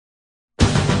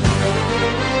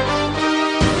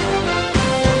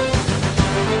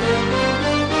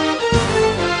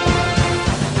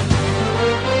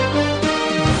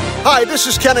Hi, this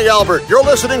is Kenny Albert. You're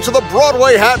listening to the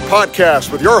Broadway Hat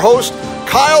Podcast with your host,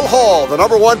 Kyle Hall, the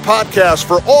 #1 podcast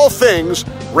for all things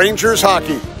Rangers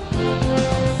hockey.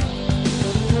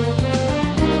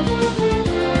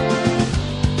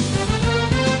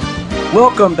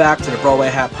 Welcome back to the Broadway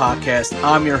Hat Podcast.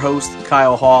 I'm your host,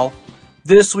 Kyle Hall.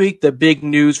 This week, the big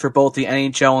news for both the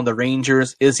NHL and the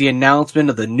Rangers is the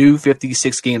announcement of the new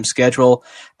 56-game schedule,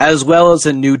 as well as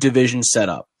a new division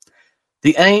setup.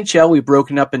 The NHL will be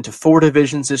broken up into 4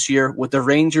 divisions this year, with the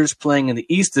Rangers playing in the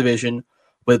East Division,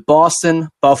 with Boston,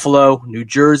 Buffalo, New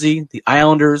Jersey, the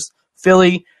Islanders,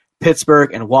 Philly,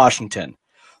 Pittsburgh, and Washington.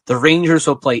 The Rangers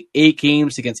will play 8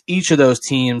 games against each of those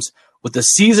teams, with the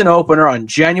season opener on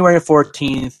January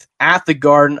 14th at the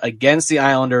Garden against the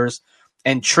Islanders,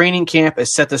 and training camp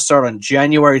is set to start on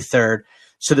January 3rd,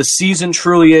 so the season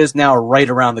truly is now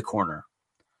right around the corner.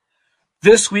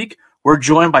 This week, we're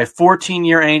joined by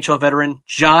 14-year NHL veteran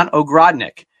John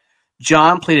Ogrodnick.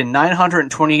 John played in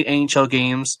 928 NHL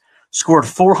games, scored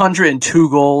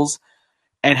 402 goals,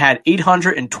 and had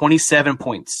 827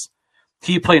 points.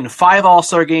 He played in 5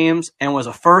 All-Star games and was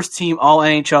a first-team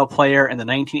All-NHL player in the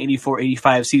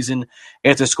 1984-85 season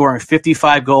after scoring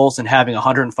 55 goals and having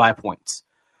 105 points.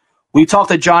 We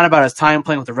talked to John about his time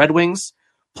playing with the Red Wings,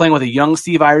 playing with a young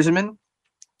Steve Yzerman,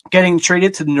 getting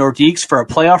traded to the Nordiques for a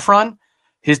playoff run,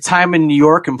 his time in New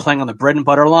York and playing on the bread and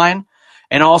butter line,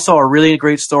 and also a really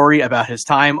great story about his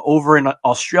time over in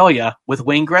Australia with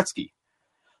Wayne Gretzky.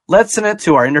 Let's send it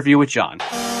to our interview with John.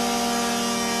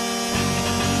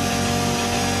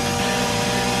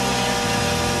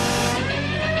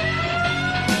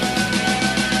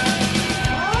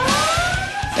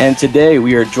 And today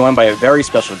we are joined by a very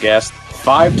special guest,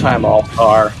 5-time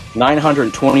All-Star,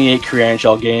 928 career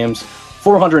NHL games,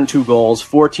 402 goals,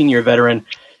 14-year veteran,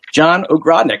 John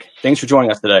Ogrodnick. Thanks for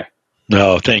joining us today.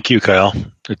 No, thank you, Kyle.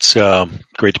 It's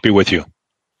great to be with you.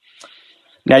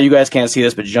 Now, you guys can't see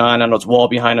this, but John, on his wall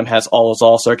behind him, has all his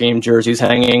All-Star game jerseys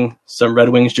hanging, some Red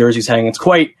Wings jerseys hanging. It's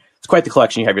quite the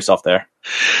collection you have yourself there.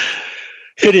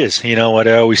 It is. You know what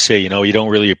I always say, you don't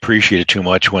really appreciate it too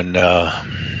much when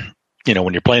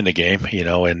when you're playing the game,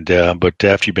 but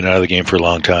after you've been out of the game for a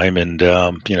long time and,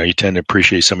 you tend to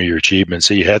appreciate some of your achievements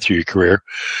that you had through your career.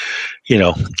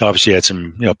 Obviously you had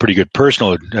some, pretty good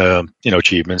personal,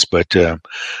 achievements, but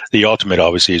the ultimate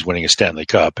obviously is winning a Stanley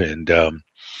Cup. And,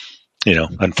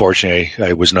 unfortunately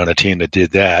I wasn't on a team that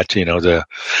did that. The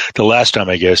last time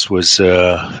I guess was,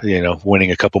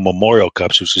 winning a couple Memorial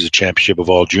Cups, which was a championship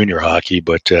of all junior hockey,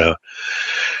 but,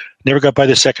 never got by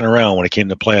the second round when it came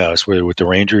to playoffs, whether with the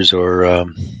Rangers or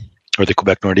the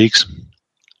Quebec Nordiques.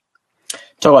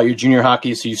 Talk about your junior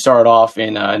hockey. So you started off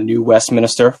in New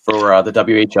Westminster for the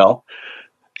WHL.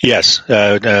 Yes,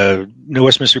 New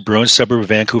Westminster Bruins, suburb of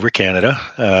Vancouver, Canada.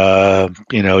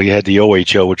 You had the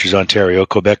OHL, which is Ontario,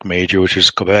 Quebec Major, which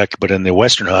is Quebec, but in the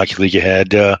Western Hockey League, you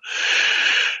had to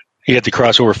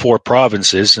cross over 4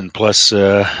 provinces, and plus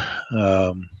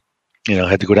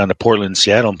had to go down to Portland and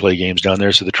Seattle and play games down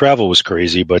there. So the travel was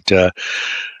crazy. But, the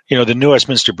New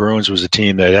Westminster Bruins was a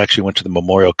team that actually went to the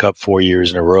Memorial Cup 4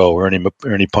 years in a row.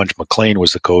 Ernie Punch McLean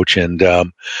was the coach. And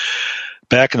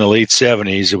back in the late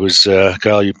 70s, it was,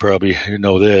 Kyle, you probably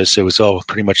know this, it was all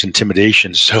pretty much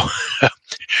intimidation. So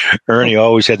Ernie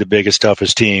always had the biggest,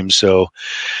 toughest team. So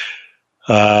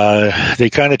they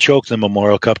kind of choked the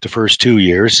Memorial Cup the first 2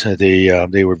 years.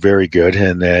 They were very good.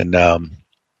 And then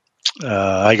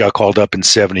I got called up in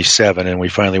 77, and we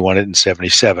finally won it in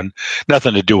 77.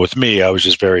 Nothing to do with me. I was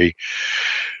just very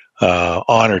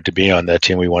honored to be on that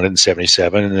team. We won it in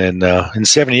 77, and then in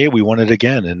 78 we won it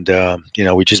again. And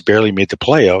we just barely made the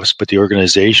playoffs, but the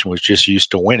organization was just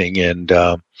used to winning. And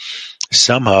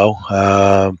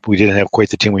somehow we didn't have quite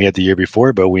the team we had the year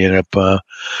before, but we ended up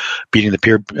beating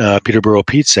the Peterborough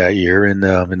Petes that year in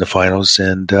the finals.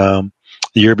 And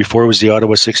the year before was the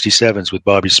Ottawa 67s with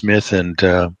Bobby Smith and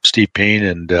Steve Payne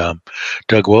and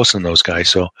Doug Wilson, those guys.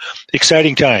 So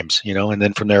exciting times, and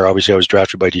then from there, obviously I was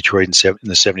drafted by Detroit in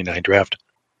the 79 draft.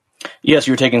 Yes,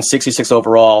 you were taking 66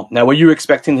 overall. Now, were you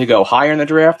expecting to go higher in the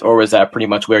draft, or was that pretty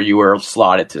much where you were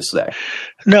slotted to stay?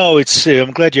 No,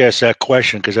 I'm glad you asked that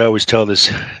question, because I always tell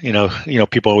this,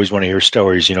 people always want to hear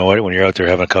stories, when you're out there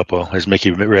having a couple, as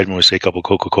Mickey Redmond would say, a couple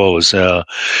Coca-Colas,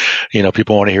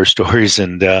 people want to hear stories.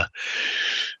 And I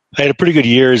had a pretty good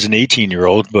year as an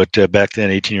 18-year-old, but back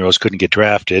then 18-year-olds couldn't get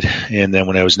drafted. And then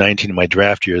when I was 19 in my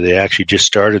draft year, they actually just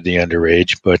started the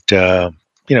underage. But,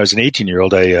 as an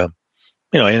 18-year-old,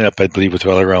 I ended up, I believe, with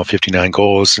around 59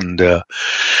 goals. And the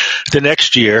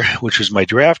next year, which was my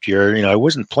draft year, I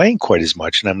wasn't playing quite as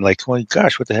much. And I'm like, well,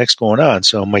 gosh, what the heck's going on?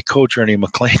 So my coach, Ernie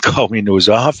McLean, called me into his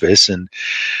office, and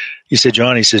he said,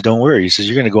 John, he says, don't worry. He says,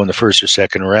 you're going to go in the first or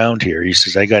second round here. He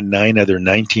says, I got 9 other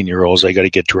 19-year-olds I got to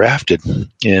get drafted.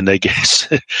 And I guess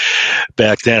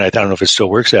back then, I don't know if it still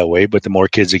works that way, but the more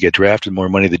kids that get drafted, the more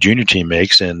money the junior team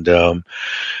makes. And,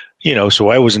 so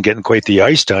I wasn't getting quite the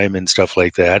ice time and stuff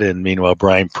like that. And meanwhile,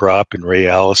 Brian Propp and Ray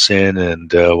Allison and,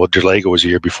 Derlago was a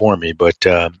year before me. But,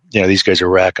 these guys are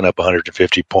racking up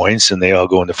 150 points, and they all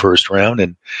go in the first round.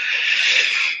 And,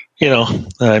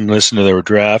 I'm listening to their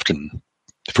draft, and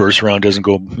the first round doesn't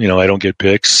go, I don't get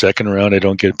picked. Second round, I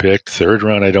don't get picked. Third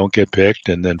round, I don't get picked.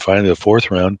 And then finally the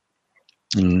fourth round,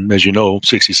 as you know,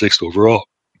 66th overall,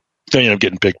 I end up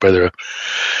getting picked by the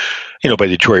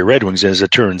Detroit Red Wings. As it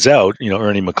turns out,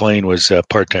 Ernie McLean was a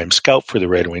part-time scout for the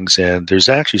Red Wings. And there's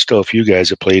actually still a few guys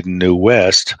that played in New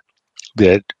West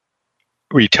that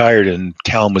retired in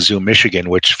Kalamazoo, Michigan,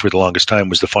 which for the longest time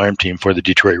was the farm team for the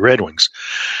Detroit Red Wings.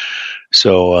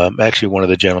 So actually one of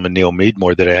the gentlemen, Neil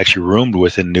Meadmore, that I actually roomed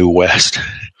with in New West,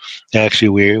 actually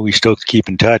we still keep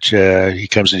in touch. He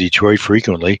comes to Detroit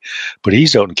frequently, but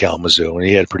he's out in Kalamazoo, and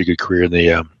he had a pretty good career in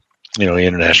the the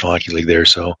International Hockey League there.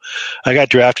 So I got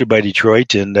drafted by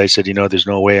Detroit, and I said, there's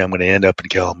no way I'm going to end up in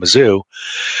Kalamazoo.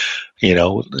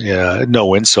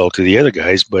 No insult to the other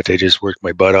guys, but I just worked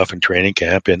my butt off in training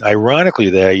camp. And ironically,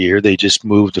 that year they just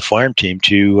moved the farm team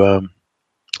to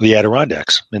the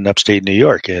Adirondacks in upstate New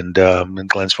York and in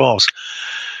Glens Falls.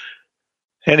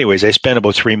 Anyways, I spent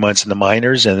about 3 months in the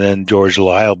minors, and then George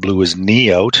Lyle blew his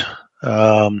knee out.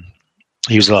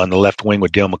 He was on the left wing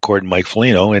with Dale McCord and Mike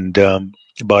Foligno, and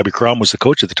Bobby Crom was the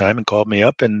coach at the time and called me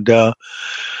up, and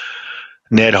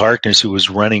Ned Harkness, who was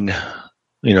running,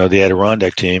 the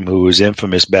Adirondack team, who was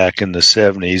infamous back in the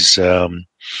 70s,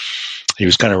 he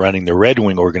was kind of running the Red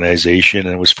Wing organization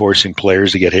and was forcing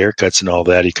players to get haircuts and all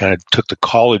that. He kind of took the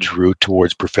college route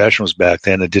towards professionals back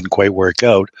then. It didn't quite work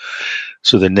out.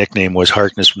 So the nickname was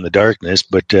Harkness from the Darkness.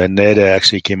 But Ned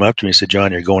actually came up to me and said,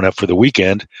 John, you're going up for the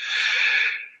weekend.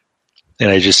 And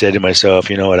I just said to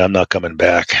myself, you know what, I'm not coming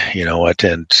back. You know what?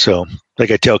 And so, like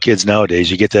I tell kids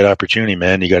nowadays, you get that opportunity,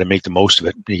 man. You got to make the most of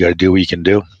it. You got to do what you can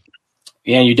do.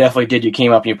 Yeah, you definitely did. You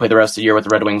came up and you played the rest of the year with the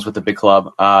Red Wings with the big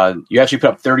club. You actually put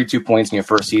up 32 points in your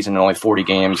first season in only 40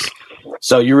 games.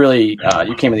 So you really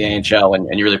you came to the NHL and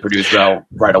you really produced well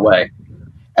right away.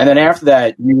 And then after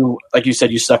that, you, like you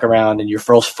said, you stuck around in your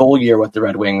first full year with the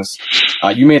Red Wings.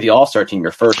 You made the All Star team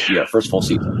your first full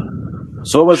season.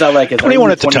 So what was that like?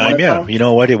 21 at the time, yeah. You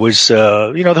know what? It was,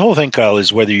 the whole thing, Kyle,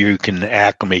 is whether you can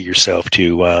acclimate yourself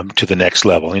to the next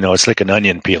level. It's like an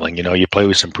onion peeling. You play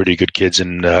with some pretty good kids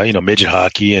in, midget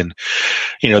hockey, and,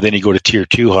 then you go to tier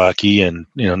 2 hockey, and,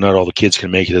 not all the kids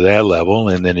can make it to that level.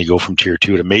 And then you go from tier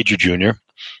 2 to major junior,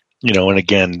 and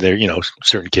again, there,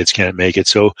 certain kids can't make it.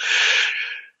 So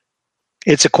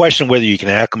it's a question of whether you can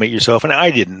acclimate yourself. And I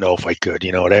didn't know if I could.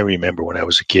 What I remember when I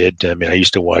was a kid, I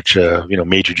used to watch,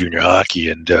 major junior hockey,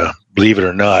 and believe it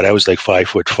or not, I was like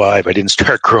 5'5". I didn't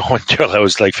start growing until I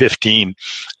was like 15.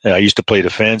 I used to play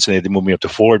defense, and they had to move me up to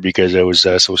forward because I was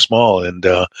so small. And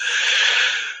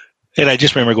I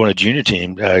just remember going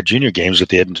to junior games with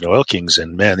the Edmonton Oil Kings,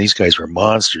 and man, these guys were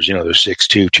monsters. They're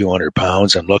 6'2", 200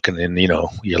 pounds. I'm looking, and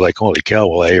you're like, holy cow,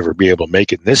 will I ever be able to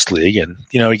make it in this league? And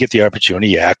you get the opportunity,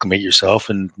 you acclimate yourself,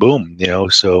 and boom,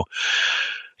 So,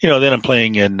 then I'm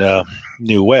playing in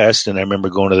New West, and I remember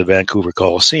going to the Vancouver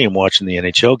Coliseum, watching the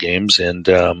NHL games, and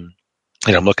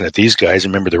I'm looking at these guys. I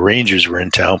remember the Rangers were in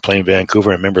town playing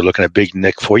Vancouver. I remember looking at big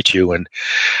Nick Foytu, and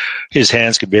his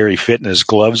hands could barely fit in his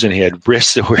gloves, and he had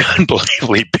wrists that were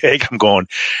unbelievably big. I'm going,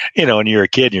 and you're a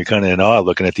kid, and you're kind of in awe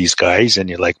looking at these guys, and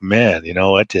you're like, man, you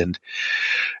know what? And,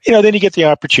 then you get the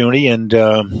opportunity, and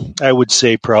I would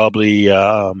say probably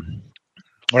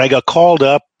when I got called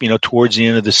up, towards the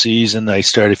end of the season, I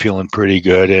started feeling pretty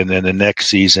good. And then the next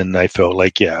season, I felt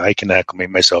like, yeah, I can acclimate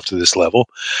myself to this level.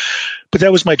 But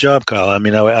that was my job, Kyle.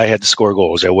 I had to score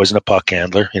goals. I wasn't a puck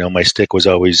handler. My stick was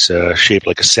always shaped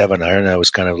like a 7-iron. I was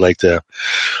kind of like the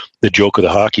joke of the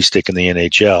hockey stick in the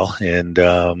NHL. And,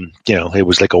 it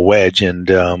was like a wedge. And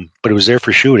but it was there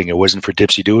for shooting. It wasn't for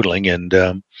tipsy doodling.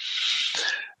 And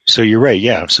so you're right,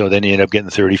 yeah. So then you end up getting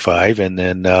 35, and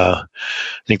then I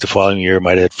think the following year I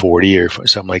might have had 40 or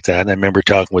something like that. And I remember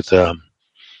talking with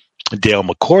Dale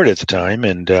McCord at the time,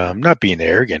 and not being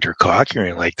arrogant or cocky or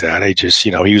anything like that. I just,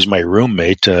 he was my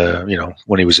roommate,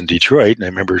 when he was in Detroit, and I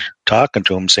remember talking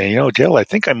to him saying, Dale, I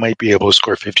think I might be able to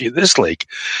score 50 in this league.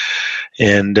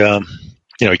 And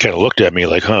he kind of looked at me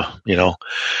like,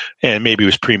 and maybe it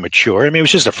was premature. I mean, it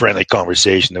was just a friendly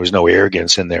conversation. There was no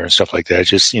arrogance in there and stuff like that. It's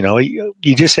just, you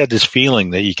just had this feeling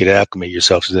that you could acclimate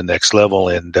yourself to the next level.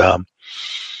 And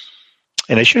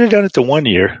I should have done it the 1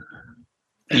 year.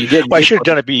 You did. Well, I should have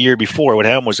done it the year before. What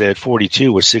happened was I had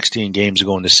 42 with 16 games to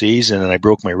go in the season, and I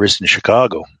broke my wrist in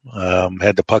Chicago.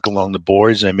 Had the puck along the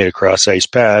boards, and I made a cross-ice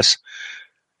pass.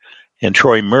 And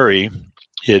Troy Murray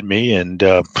hit me, and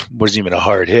wasn't even a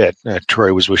hard hit.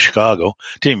 Troy was with Chicago.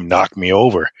 Didn't even knock me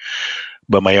over.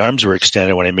 But my arms were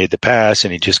extended when I made the pass,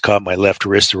 and he just caught my left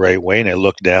wrist the right way, and I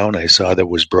looked down. I saw that it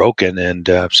was broken, and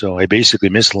so I basically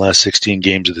missed the last 16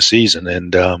 games of the season.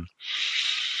 And, and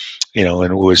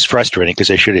it was frustrating because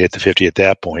I should have hit the 50 at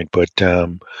that point. But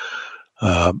and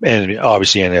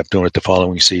obviously I ended up doing it the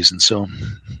following season. So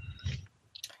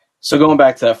going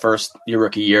back to that your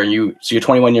rookie year, you're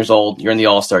 21 years old, you're in the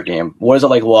All Star game. What is it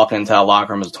like walking into that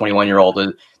locker room as a 21-year-old?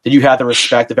 Did you have the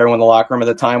respect of everyone in the locker room at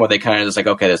the time? Or they kind of just like,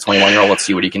 okay, this 21-year-old, let's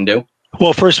see what he can do?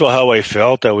 Well, first of all, how I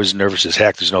felt, I was nervous as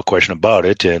heck. There's no question about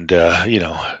it. And,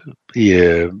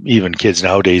 even kids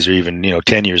nowadays, or even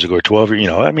 10 years ago, 12.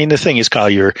 I mean, the thing is, Kyle,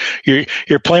 you're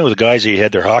playing with guys that you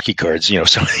had their hockey cards.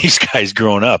 Some of these guys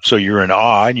growing up, so you're in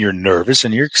awe and you're nervous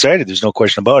and you're excited. There's no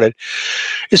question about it.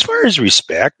 As far as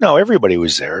respect, no, everybody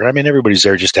was there. I mean, everybody's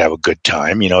there just to have a good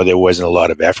time. There wasn't a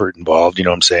lot of effort involved. You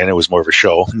know what I'm saying? It was more of a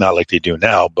show, not like they do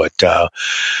now. But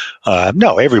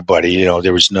no, everybody.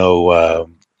 There was no.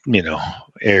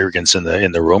 Arrogance in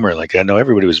the room or like that. No,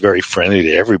 everybody was very friendly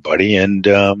to everybody, and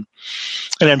I'm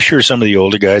sure some of the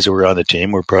older guys that were on the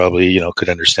team were probably could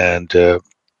understand the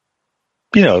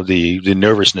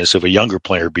nervousness of a younger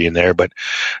player being there. But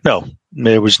no,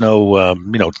 there was no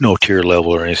no tier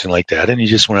level or anything like that, and he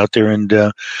just went out there and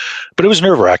but it was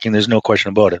nerve wracking. There's no question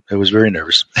about it. It was very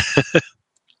nervous.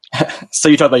 So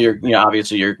you talk about your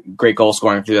obviously your great goal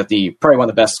scoring through that probably one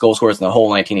of the best goal scorers in the whole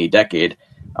 1980 decade.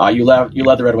 You led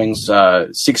the Red Wings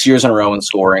 6 years in a row in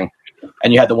scoring,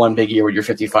 and you had the one big year with your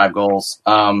 55 goals.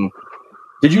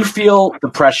 Did you feel the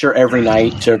pressure every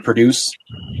night to produce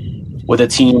with a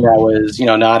team that was,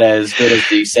 not as good as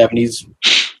the 70s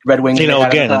Red Wings?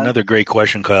 Again, another great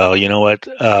question, Kyle. You know what?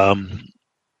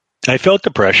 I felt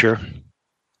the pressure,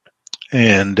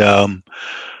 and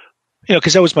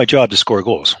because that was my job to score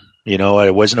goals. I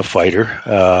wasn't a fighter.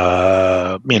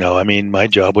 My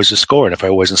job was to score, and if I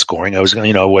wasn't scoring, I wasn't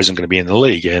going to be in the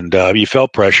league. And you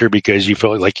felt pressure because you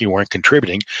felt like you weren't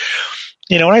contributing.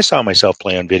 And I saw myself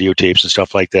play on videotapes and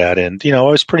stuff like that, and I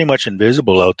was pretty much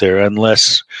invisible out there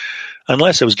unless I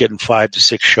was getting 5 to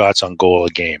 6 shots on goal a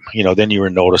game. Then you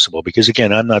were noticeable because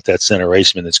again, I'm not that center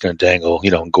iceman that's going to dangle,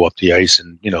 and go up the ice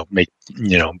and make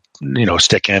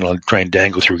stick handle and try and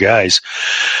dangle through guys.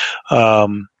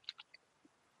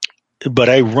 But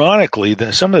ironically,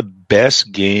 some of the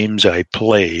best games I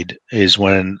played is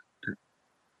when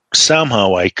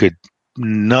somehow I could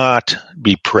not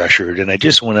be pressured. And I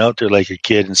just went out there like a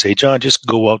kid and say, John, just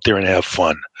go out there and have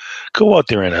fun. Go out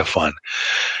there and have fun.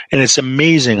 And it's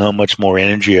amazing how much more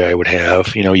energy I would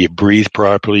have. You breathe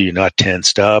properly. You're not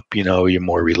tensed up. You're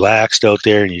more relaxed out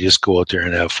there and you just go out there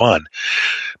and have fun.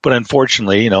 But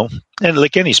unfortunately, and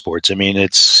like any sports, I mean,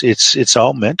 it's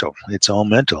all mental. It's all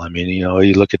mental. I mean,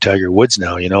 you look at Tiger Woods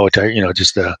now,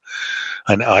 just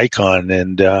an icon,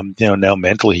 and now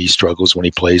mentally he struggles when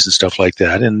he plays and stuff like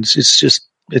that. And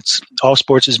it's all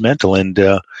sports is mental. And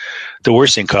the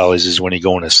worst thing, Kyle, is when you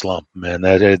go in a slump, man.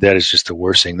 That is just the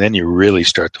worst thing. Then you really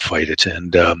start to fight it,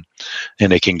 and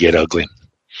it can get ugly.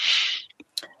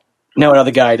 Now, another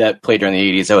guy that played during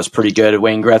the 80s that was pretty good,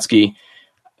 Wayne Gretzky.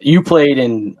 You played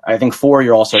in, I think, 4 of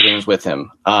your All-Star games with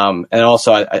him. And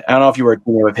also, I don't know if you were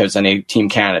with him on any Team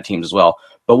Canada teams as well.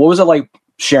 But what was it like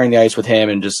sharing the ice with him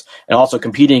and also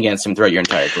competing against him throughout your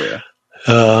entire career?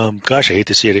 Gosh, I hate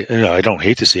to see it. I don't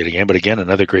hate to see it again. But again,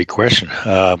 another great question.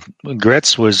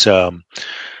 Gretz was the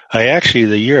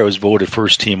year I was voted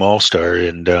first team All-Star,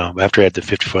 and after I had the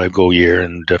 55-goal year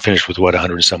and finished with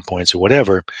 100 and some points or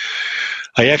whatever,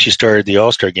 I actually started the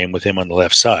All-Star game with him on the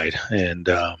left side, and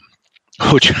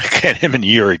which had him and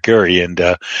Yuri Curry, and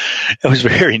I was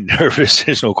very nervous.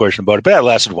 There's no question about it. But that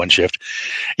lasted one shift.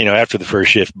 After the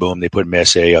first shift, boom, they put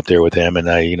Messier up there with him, and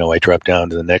I dropped down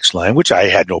to the next line, which I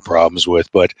had no problems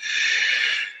with. But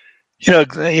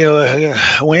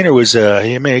Wayner was,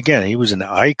 again, he was an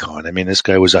icon. I mean, this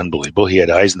guy was unbelievable. He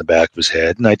had eyes in the back of his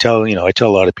head, and I tell a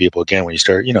lot of people again when you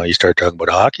start talking about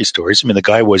hockey stories. I mean, the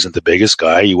guy wasn't the biggest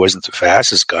guy, he wasn't the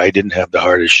fastest guy, he didn't have the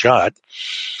hardest shot.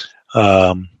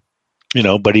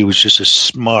 But he was just a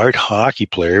smart hockey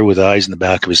player with eyes in the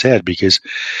back of his head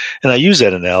and I use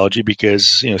that analogy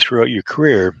because, throughout your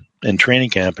career and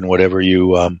training camp and whatever,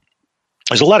 you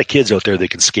there's a lot of kids out there that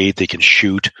can skate, they can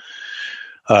shoot,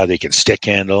 they can stick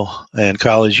handle. And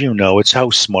Kyle, as you know, it's how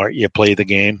smart you play the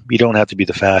game. You don't have to be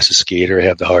the fastest skater or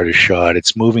have the hardest shot.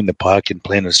 It's moving the puck and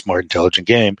playing a smart, intelligent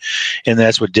game. And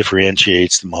that's what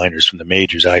differentiates the minors from the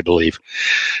majors, I believe.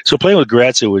 So playing with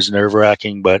Gretz, it was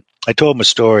nerve-wracking, but I told him a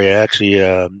story. I actually,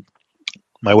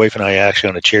 my wife and I actually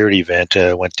on a charity event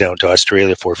went down to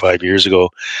Australia 4 or 5 years ago,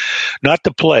 not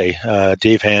to play.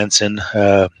 Dave Hansen,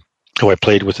 who I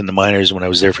played with in the minors when I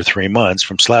was there for 3 months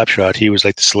from Slapshot, he was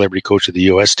like the celebrity coach of the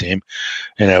U.S. team,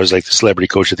 and I was like the celebrity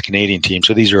coach of the Canadian team.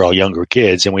 So these are all younger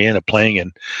kids, and we ended up playing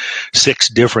in 6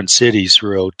 different cities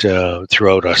throughout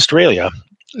Australia.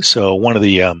 So one of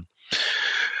the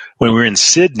when we were in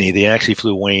Sydney, they actually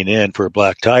flew Wayne in for a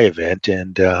black tie event,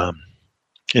 and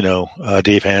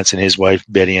Dave Hansen, his wife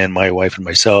Betty Ann, my wife, and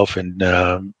myself, and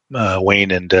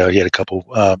Wayne, and he had a couple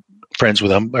friends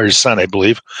with him, or his son, I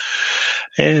believe.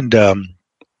 And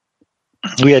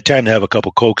we had time to have a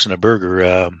couple Cokes and a burger,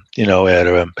 at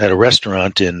a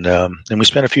restaurant, and we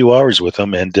spent a few hours with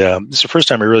him. And this is the first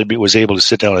time I really was able to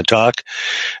sit down and talk.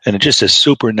 And just a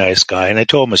super nice guy. And I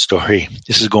told him a story.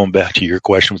 This is going back to your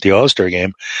question with the All Star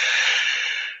game.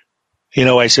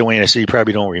 I said, Wayne, you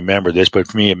probably don't remember this, but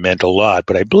for me it meant a lot.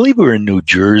 But I believe we were in New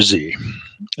Jersey,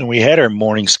 and we had our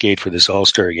morning skate for this All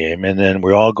Star game, and then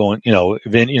we're all going,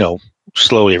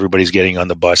 slowly everybody's getting on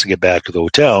the bus to get back to the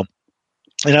hotel.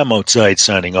 And I'm outside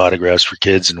signing autographs for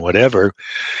kids and whatever.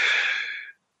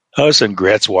 All of a sudden,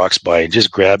 Gretz walks by and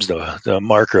just grabs the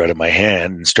marker out of my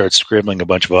hand and starts scribbling a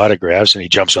bunch of autographs, and he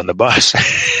jumps on the bus.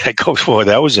 I go, well,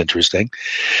 that was interesting.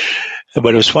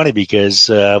 But it was funny because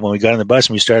when we got on the bus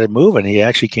and we started moving, he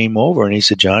actually came over and he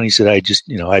said, John, he said,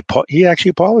 he actually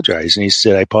apologized. And he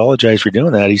said, I apologize for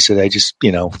doing that. He said,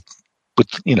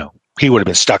 he would have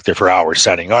been stuck there for hours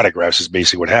signing autographs is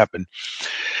basically what happened.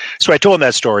 So I told him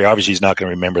that story. Obviously, he's not going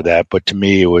to remember that, but to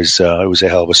me, it was a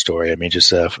hell of a story. I mean,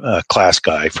 just a class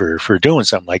guy for doing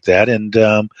something like that. And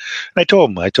I told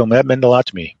him that meant a lot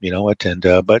to me. You know what? And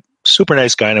but super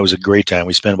nice guy, and it was a great time.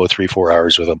 We spent about 3-4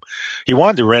 hours with him. He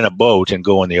wanted to rent a boat and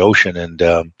go in the ocean, and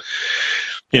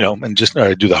and just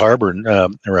do the harbor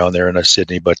around there in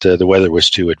Sydney, but the weather was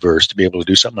too adverse to be able to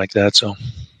do something like that. So.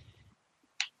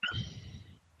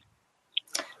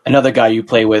 Another guy you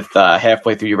play with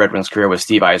halfway through your Red Wings career was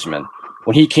Steve Yzerman.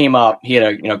 When he came up, he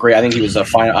had a great. I think he was a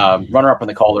runner-up in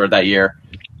the Calder that year.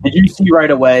 Did you see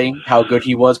right away how good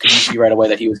he was? Could you see right away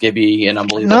that he was going to be an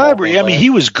unbelievable? I mean,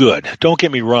 he was good. Don't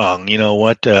get me wrong. You know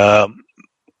what? The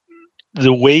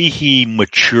way he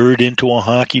matured into a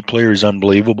hockey player is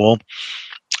unbelievable.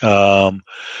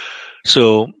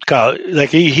 So, Kyle,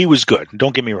 he was good.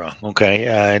 Don't get me wrong, okay?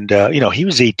 And he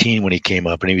was 18 when he came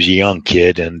up, and he was a young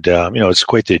kid, and it's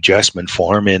quite the adjustment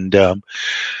for him. And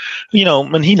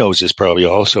and he knows this probably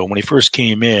also. When he first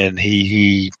came in,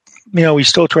 he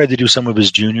still tried to do some of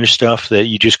his junior stuff that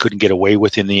you just couldn't get away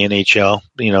with in the NHL.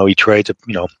 He tried to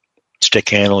stick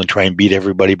handle and try and beat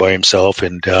everybody by himself,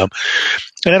 and I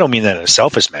don't mean that in a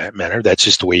selfish manner. That's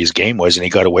just the way his game was, and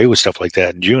he got away with stuff like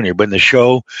that in junior. But in the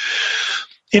show,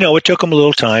 it took him a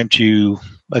little time to,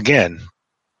 again,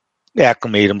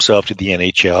 acclimate himself to the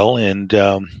NHL, and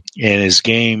his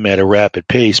game at a rapid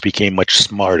pace became much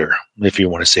smarter, if you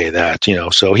want to say that.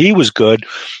 So he was good,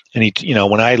 and he,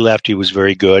 when I left, he was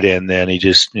very good, and then he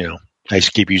just, I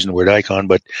keep using the word icon,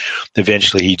 but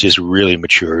eventually he just really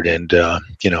matured, and a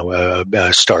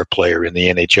star player in the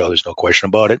NHL. There's no question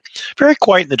about it. Very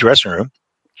quiet in the dressing room.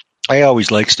 I always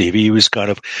liked Stevie. He was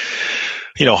kind of,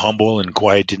 humble and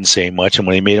quiet, didn't say much. And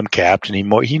when they made him captain,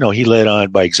 he led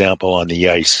on by example on the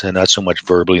ice and not so much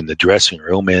verbally in the dressing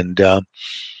room. And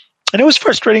it was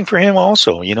frustrating for him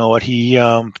also. You know what?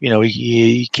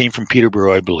 He came from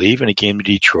Peterborough, I believe, and he came to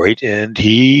Detroit, and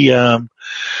he,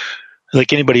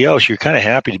 like anybody else, you're kind of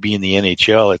happy to be in the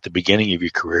NHL at the beginning of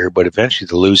your career, but eventually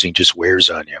the losing just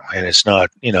wears on you, and it's not,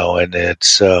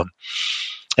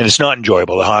 and it's not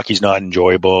enjoyable. The hockey's not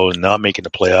enjoyable, and not making the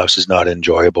playoffs is not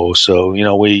enjoyable. So,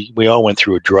 we all went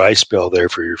through a dry spell there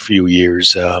for a few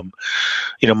years.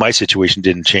 My situation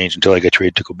didn't change until I got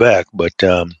traded to Quebec, but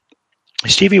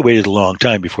Stevie waited a long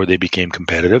time before they became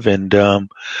competitive, and, and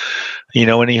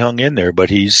he hung in there, but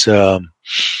he's,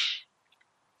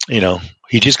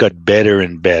 he just got better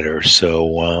and better.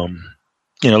 So,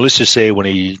 let's just say when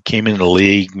he came in the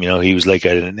league, he was like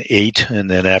at an 8, and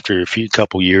then after a few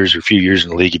years in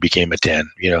the league, he became a 10.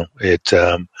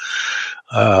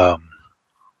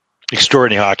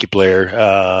 Extraordinary hockey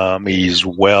player. He's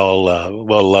well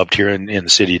loved here in the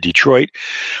city of Detroit,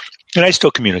 and I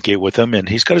still communicate with him, and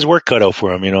he's got his work cut out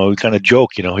for him. We kind of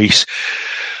joke,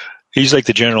 He's like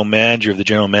the general manager of the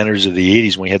general managers of the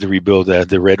 80s when we had to rebuild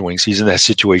the Red Wings. He's in that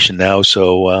situation now.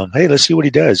 So, hey, let's see what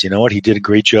he does. You know what? He did a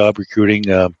great job recruiting,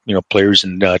 players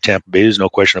in Tampa Bay. There's no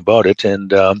question about it.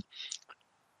 And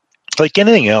like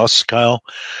anything else, Kyle,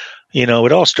 it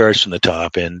all starts from the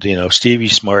top. And,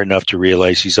 Stevie's smart enough to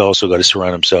realize he's also got to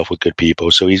surround himself with good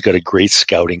people. So he's got a great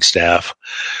scouting staff.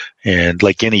 And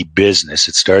like any business,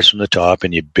 it starts from the top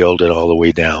and you build it all the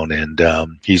way down. And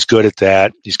he's good at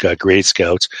that. He's got great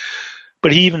scouts.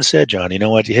 But he even said, John, you know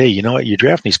what? Hey, you know what? You're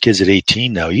drafting these kids at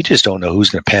 18 now. You just don't know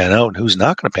who's going to pan out and who's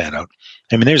not going to pan out.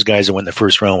 I mean, there's guys that went in the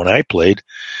first round when I played.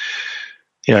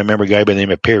 I remember a guy by the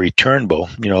name of Perry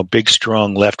Turnbow, big,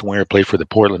 strong left winger, played for the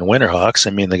Portland Winterhawks. I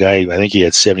mean, the guy, I think he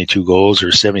had 72 goals or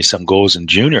 70-some goals in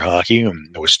junior hockey.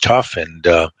 And it was tough and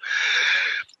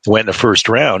went in the first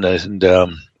round. And I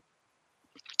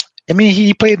mean,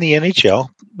 he played in the NHL.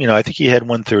 I think he had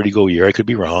 130-goal year. I could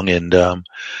be wrong. And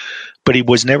but he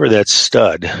was never that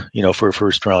stud, for a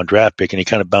first-round draft pick. And he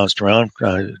kind of bounced around,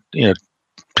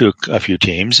 to a few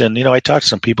teams. And, I talked to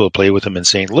some people who played with him in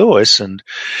St. Louis. And,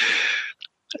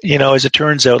 as it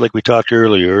turns out, like we talked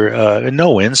earlier,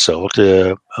 no insult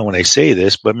when I say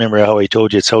this, but remember how I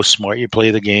told you it's how smart you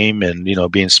play the game and,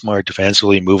 being smart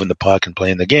defensively, moving the puck and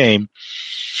playing the game.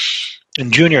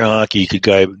 In junior hockey, he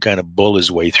could kind of bull his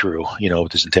way through,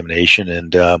 with his intimidation.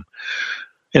 And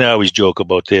I always joke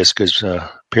about this because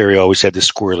Perry always had the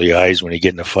squirrely eyes when he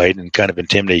get in a fight and kind of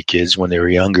intimidate kids when they were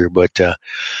younger. But,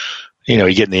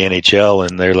 you get in the NHL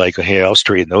and they're like, hey, I'll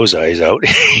straighten those eyes out.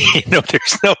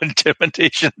 There's no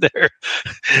intimidation there.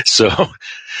 So,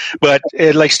 but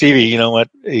like Stevie, you know what?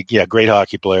 Yeah, great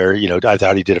hockey player. I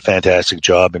thought he did a fantastic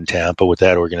job in Tampa with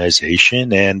that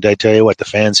organization. And I tell you what, the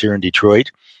fans here in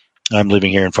Detroit, I'm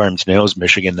living here in Farmington Hills,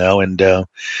 Michigan now, and you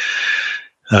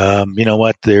know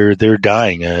what? They're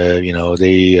dying.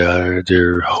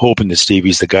 They're hoping that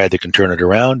Stevie's the guy that can turn it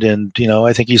around, and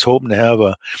I think he's hoping to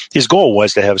have his goal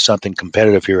was to have something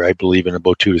competitive here. I believe in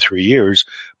about 2 to 3 years,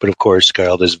 but of course,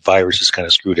 Kyle, this virus has kind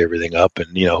of screwed everything up,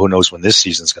 and who knows when this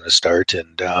season's going to start,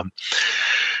 and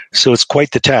so it's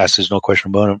quite the task. There's no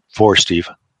question about it for Steve.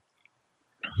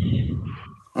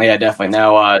 Yeah, definitely.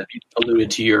 Now, you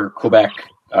alluded to your Quebec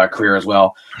career as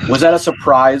well. Was that a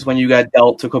surprise when you got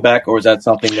dealt to Quebec, or was that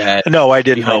something that? No, I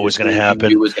didn't know it was going to happen.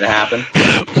 You knew it was going to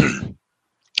happen.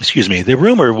 Excuse me. The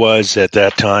rumor was at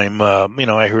that time,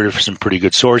 I heard it from some pretty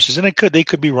good sources, and they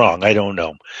could be wrong. I don't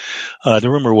know. The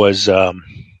rumor was it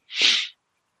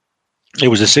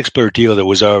was a 6-player deal that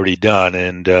was already done,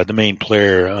 and the main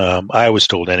player, I was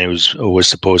told, and it was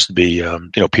supposed to be,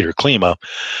 Peter Klima.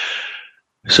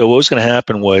 So what was going to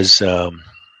happen was.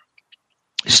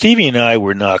 Stevie and I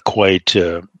were not quite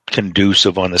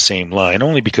conducive on the same line,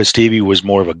 only because Stevie was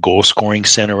more of a goal-scoring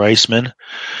center iceman.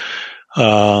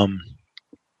 So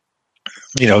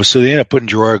they ended up putting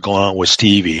Gerard Gallant with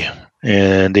Stevie,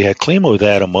 and they had Klima with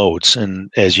Adam Oates. And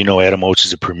as you know, Adam Oates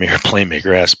is a premier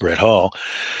playmaker, asked Brett Hall.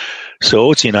 So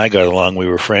Oatesy and I got along. We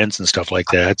were friends and stuff like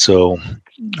that. So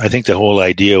I think the whole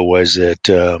idea was that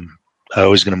I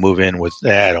was going to move in with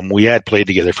Adam. We had played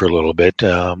together for a little bit,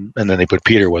 and then they put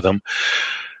Peter with him.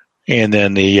 And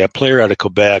then the player out of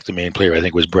Quebec, the main player, I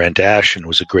think, was Brent Ashton,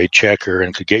 was a great checker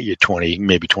and could get you 20,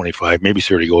 maybe 25, maybe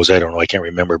 30 goals. I don't know. I can't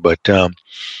remember. But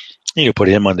you put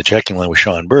him on the checking line with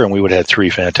Sean Burr, and we would have 3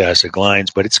 fantastic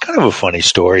lines. But it's kind of a funny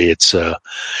story. It's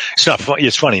not funny.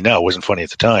 It's funny now. It wasn't funny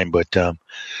at the time. But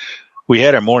we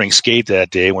had our morning skate that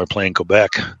day, and we were playing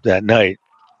Quebec that night.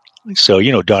 So,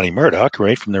 Donnie Murdoch,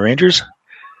 right, from the Rangers?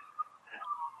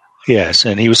 Yes,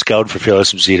 and he was scouted for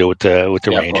Phyllis Zito with the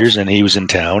Rangers, and he was in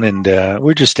town, and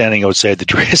we're just standing outside the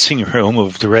dressing room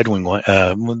of the Red Wing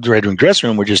dressing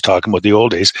room. We're just talking about the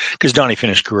old days, because Donnie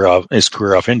finished his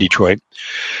career off in Detroit.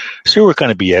 So we're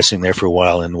kind of BSing there for a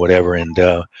while and whatever, and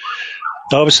all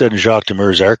of a sudden, Jacques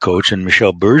Demers, our coach, and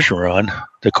Michel Bergeron,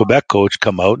 the Quebec coach,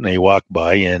 come out, and they walk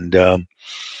by, and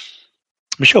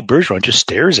Michel Bergeron just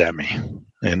stares at me.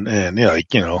 And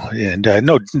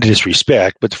no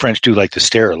disrespect, but the French do like to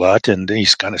stare a lot, and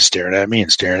he's kind of staring at me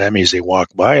as they walk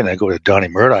by, and I go to Donnie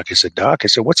Murdoch. I said, Doc,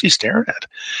 what's he staring at?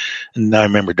 And I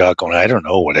remember Doc going, I don't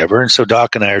know, whatever. And so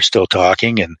Doc and I are still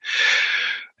talking, and,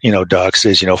 Doc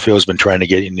says, Phil's been trying to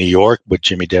get you in New York, but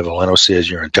Jimmy Devellino says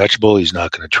you're untouchable. He's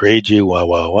not going to trade you,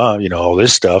 all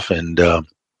this stuff. And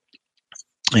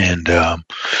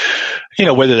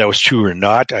whether that was true or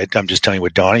not, I'm just telling you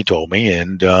what Donnie told me.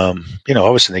 And, all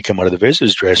of a sudden they come out of the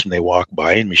visitors' dress and they walk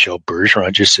by, and Michel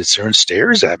Bergeron just sits there and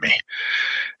stares at me.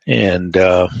 And,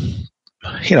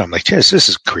 I'm like, yes, this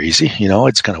is crazy.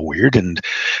 It's kind of weird. And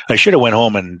I should have went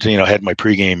home and, had my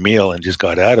pregame meal and just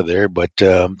got out of there. But,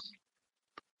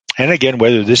 And again,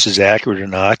 whether this is accurate or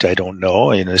not, I don't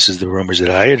know. And this is the rumors that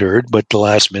I had heard. But the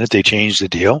last minute, they changed the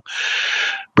deal.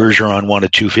 Bergeron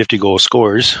wanted 2 50-goal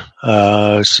scorers.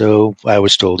 So I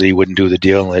was told he wouldn't do the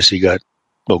deal unless he got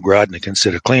Ogrodnick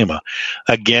instead of Klima.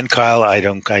 Again, Kyle, I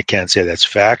can't say that's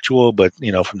factual, but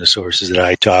from the sources that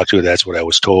I talked to, that's what I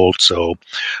was told. So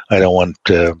I don't want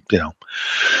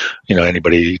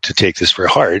anybody to take this for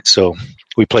heart. So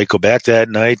we played Quebec that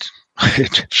night.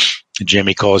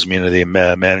 Jimmy calls me into the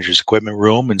manager's equipment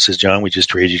room and says, "John, we just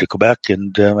traded you to Quebec,"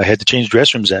 and I had to change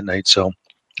dress rooms that night. So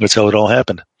that's how it all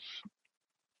happened.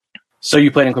 So you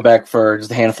played in Quebec for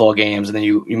just a handful of games, and then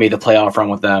you made the playoff run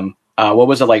with them. What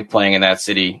was it like playing in that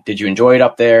city? Did you enjoy it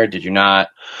up there? Did you not?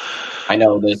 I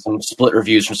know there's some split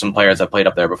reviews from some players that played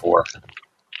up there before.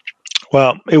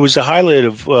 Well, it was a highlight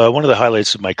of one of the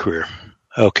highlights of my career.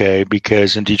 Okay,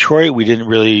 because in Detroit we didn't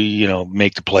really,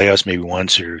 make the playoffs, maybe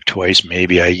once or twice,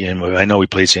 maybe. I know we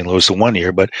played St. Louis the one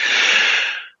year, but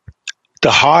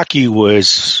the hockey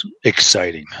was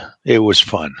exciting. It was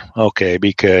fun. Okay,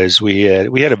 because we had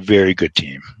a very good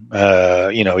team.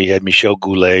 You had Michel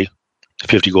Goulet,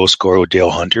 50-goal scorer with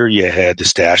Dale Hunter. You had the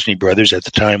Stastny brothers at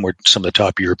the time were some of the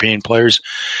top European players.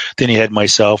 Then you had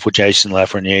myself with Jason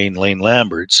Lafreniere and Lane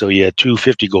Lambert. So you had 2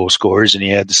 50-goal scorers, and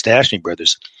you had the Stastny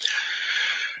brothers.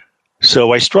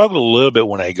 So I struggled a little bit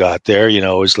when I got there.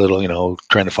 I was a little,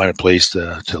 trying to find a place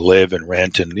to live and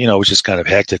rent, and, it was just kind of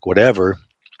hectic, whatever.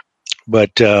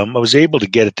 But I was able to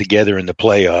get it together in the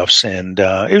playoffs, and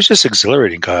it was just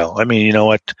exhilarating, Kyle. I mean, you know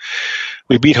what?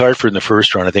 We beat Hartford in the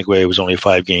first round. I think it was only a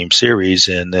 5-game series,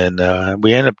 and then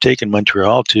we ended up taking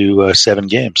Montreal to 7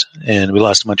 games, and we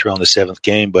lost to Montreal in the 7th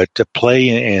game. But to play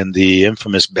in the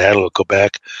infamous Battle of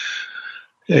Quebec,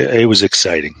 it was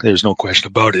exciting. There's no question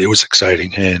about it. It was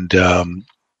exciting, and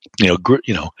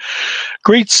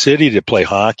great city to play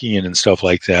hockey in and stuff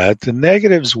like that. The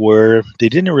negatives were they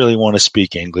didn't really want to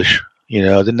speak English.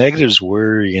 The negatives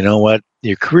were,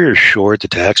 your career is short. The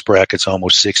tax bracket's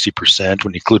almost 60%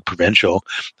 when you include provincial.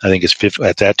 I think it's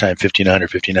at that time 59 or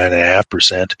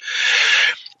 59.5%.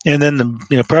 And then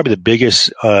probably the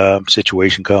biggest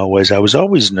situation, Kyle, was I was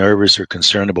always nervous or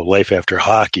concerned about life after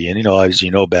hockey. And as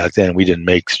back then we didn't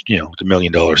make the $1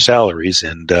 million salaries,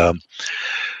 and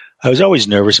I was always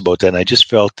nervous about that. And I just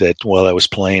felt that while I was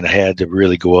playing, I had to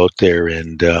really go out there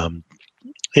and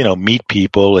meet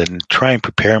people and try and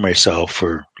prepare myself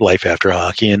for life after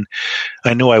hockey. And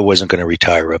I knew I wasn't going to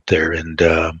retire up there, and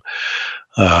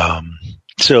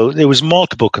so there was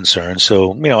multiple concerns.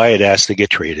 So, I had asked to get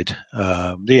traded.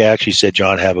 They actually said,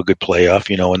 "John, have a good playoff,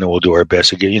 and then we'll do our best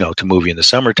to get, to move you in the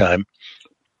summertime."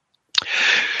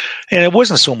 And it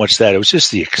wasn't so much that. It was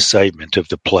just the excitement of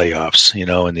the playoffs,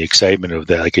 and the excitement of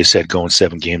that, like I said, going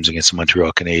 7 games against the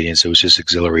Montreal Canadiens. It was just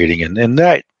exhilarating. And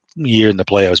that year in the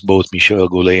playoffs, both Michel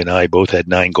Goulet and I both had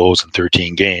 9 goals in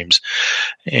 13 games.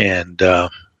 And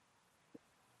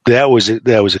that was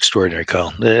extraordinary,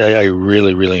 Kyle. I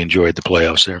really, really enjoyed the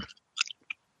playoffs there.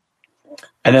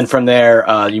 And then from there,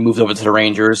 you moved over to the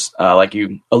Rangers. Like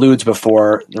you alluded to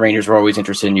before, the Rangers were always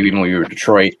interested in you, even when you were in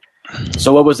Detroit.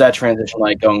 So what was that transition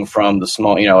like, going from the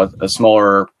small, a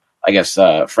smaller, I guess,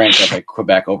 franchise like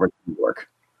Quebec over to New York?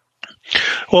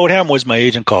 Well, what happened was my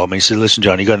agent called me. He said, "Listen,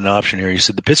 John, you got an option here." He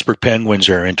said, "The Pittsburgh Penguins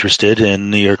are interested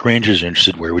and New York Rangers are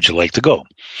interested. Where would you like to go?"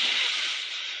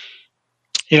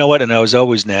 You know what? And I was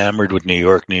always enamored with New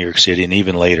York City. And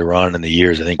even later on in the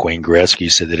years, I think Wayne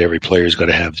Gretzky said that every player's got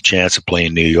to have the chance of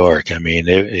playing New York. I mean,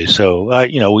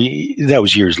 that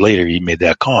was years later he made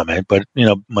that comment. But,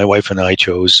 my wife and I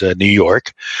chose New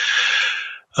York.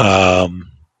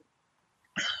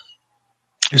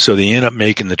 So they ended up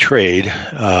making the trade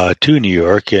to New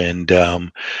York. And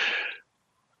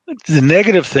the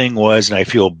negative thing was, and I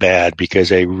feel bad because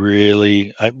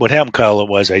what happened, Kyle,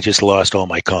 was I just lost all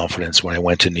my confidence when I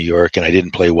went to New York, and I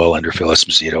didn't play well under Phil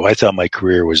Esposito. I thought my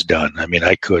career was done. I mean,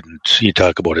 you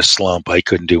talk about a slump, I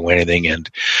couldn't do anything. And,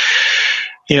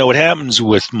 what happens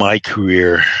with my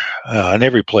career, and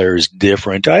every player is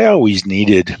different. I always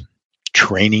needed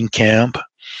training camp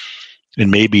and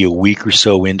maybe a week or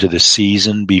so into the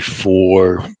season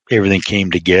before everything came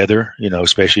together,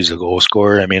 especially as a goal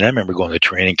scorer. I mean, I remember going to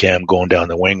training camp, going down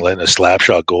the wing, letting a slap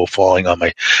shot go, falling on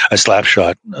my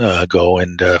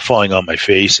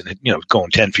face and,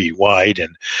 going 10 feet wide.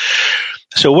 And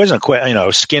so it wasn't quite, I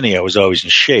was skinny. I was always in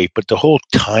shape, but the whole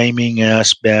timing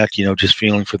aspect, just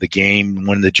feeling for the game,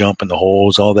 when to jump in the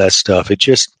holes, all that stuff. I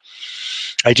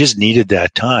just needed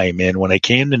that time. And when I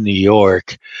came to New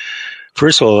York,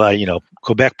 first of all,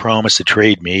 Quebec promised to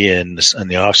trade me, and in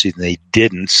the offseason they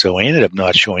didn't. So I ended up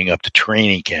not showing up to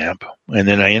training camp, and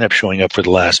then I ended up showing up for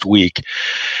the last week,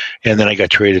 and then I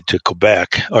got traded to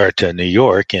Quebec or to New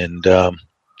York, and I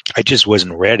just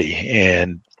wasn't ready.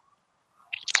 And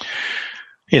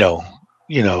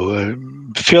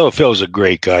Phil's a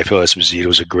great guy. Phil Esposito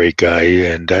was a great guy,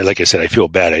 and like I said, I feel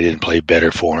bad I didn't play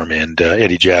better for him. And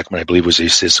Eddie Jackman, I believe, was the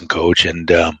assistant coach, and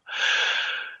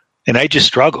I just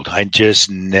struggled. I just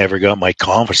never got my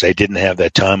confidence. I didn't have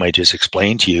that time I just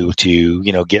explained to you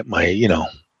to, get my,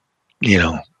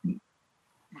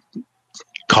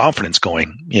 confidence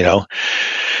going,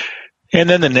 And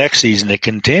then the next season it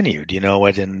continued,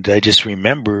 and I just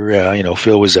remember,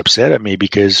 Phil was upset at me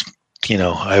because,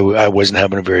 I wasn't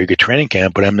having a very good training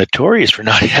camp, but I'm notorious for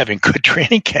not having good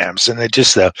training camps, and it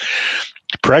just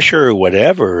pressure or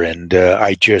whatever, and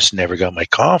I just never got my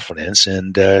confidence.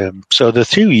 And so the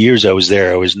 2 years I was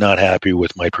there, I was not happy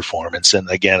with my performance. And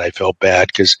again, I felt bad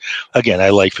because, again, I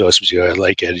like Phil Esposito, I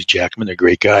like Eddie Jackman, they're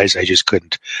great guys. I just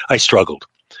couldn't. I struggled.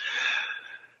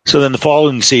 So then the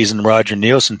following season, Roger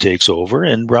Nielsen takes over,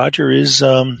 and Roger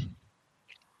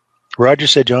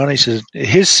said, John, he says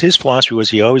his philosophy was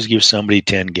he always gives somebody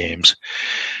 10 games.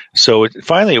 So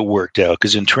finally it worked out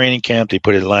because in training camp they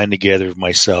put a line together of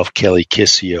myself, Kelly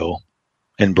Kissio,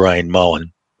 and Brian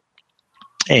Mullen.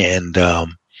 And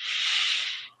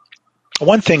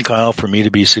one thing, Kyle, for me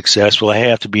to be successful, I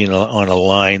have to be on a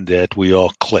line that we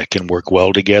all click and work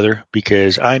well together,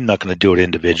 because I'm not going to do it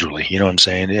individually. You know what I'm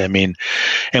saying? I mean,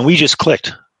 and we just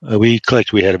clicked. We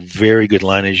clicked. We had a very good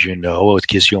line, as you know, with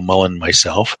Kissio, Mullen, and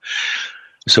myself.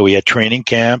 So we had training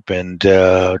camp and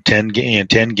 10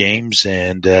 games,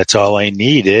 and that's all I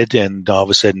needed. And all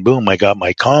of a sudden, boom, I got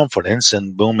my confidence,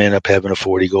 and boom, ended up having a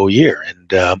 40-goal year.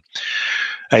 And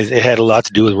it had a lot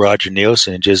to do with Roger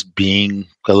Nielsen and just being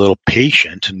a little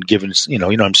patient and giving, you know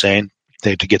what I'm saying,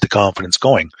 to get the confidence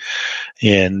going.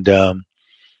 And,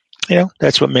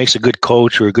 that's what makes a good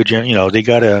coach or a good, they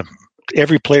got to,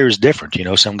 every player is different.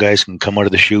 Some guys can come out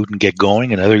of the chute and get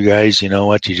going, and other guys, you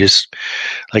just,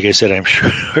 like I said, I'm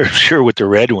sure with the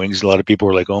Red Wings, a lot of people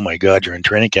were like, oh my God, you're in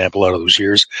training camp a lot of those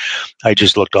years. I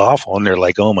just looked awful, and they're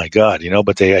like, oh my God,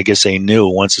 but I guess they knew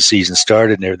once the season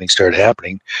started and everything started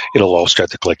happening, it'll all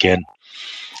start to click in.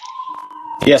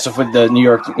 Yeah, so for the New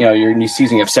York, your new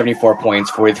season, you have 74 points,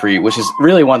 43, which is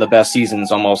really one of the best seasons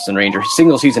almost in Ranger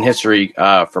single season history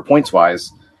for points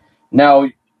wise. Now,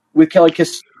 with Kelly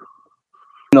Kiss,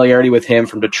 familiarity with him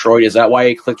from Detroit, is that why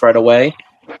he clicked right away,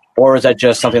 or is that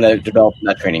just something that developed in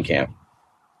that training camp?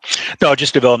 No,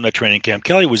 just developed in that training camp.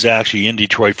 Kelly was actually in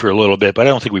Detroit for a little bit, but I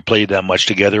don't think we played that much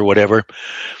together or whatever.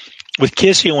 With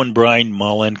Kissio and Brian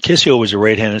Mullen, Kissio was a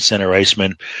right-handed center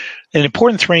iceman. The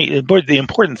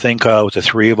important thing, Kyle, with the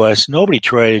three of us, nobody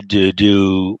tried to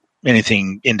do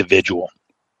anything individual.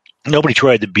 Nobody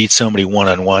tried to beat somebody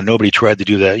one-on-one. Nobody tried to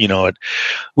do that.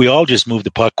 We all just moved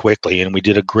the puck quickly, and we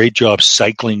did a great job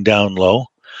cycling down low.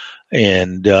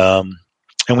 And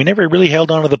we never really held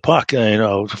on to the puck,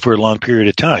 for a long period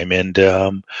of time. And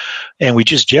we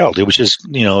just gelled. It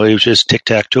was just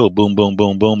tic-tac-toe, boom, boom,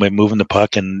 boom, boom, and moving the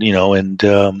puck, and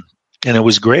it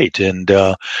was great. And,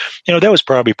 that was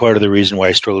probably part of the reason why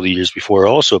I struggled the years before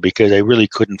also, because I really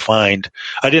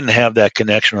I didn't have that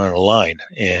connection on a line.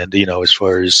 And, as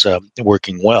far as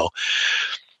working well.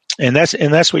 And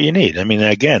that's what you need. I mean,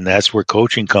 again, that's where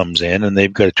coaching comes in, and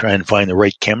they've got to try and find the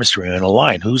right chemistry on a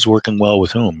line. Who's working well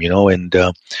with whom, and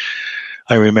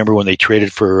I remember when they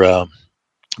traded for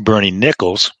Bernie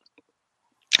Nichols,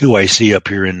 who I see up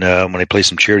here when I play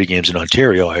some charity games in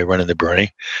Ontario. I run into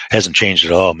Bernie. Hasn't changed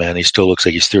at all, man. He still looks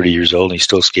like he's 30 years old, and he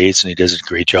still skates, and he does a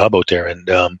great job out there. And,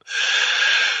 but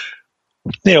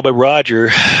Roger,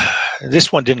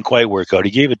 this one didn't quite work out.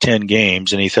 He gave it 10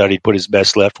 games, and he thought he'd put his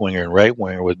best left winger and right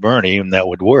winger with Bernie, and that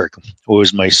would work. It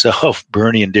was myself,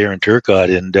 Bernie, and Darren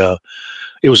Turcotte, and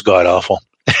it was god-awful.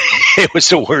 It was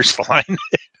the worst line.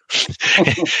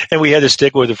 And we had to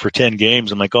stick with it for 10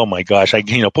 games. I'm like, oh my gosh,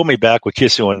 put me back with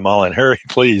Kissio and Mullen. Hurry,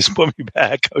 please, put me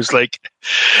back. I was like,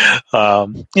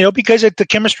 because the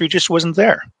chemistry just wasn't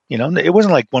there. It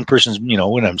wasn't like one person's,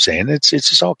 what I'm saying. It's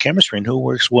just all chemistry and who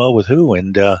works well with who.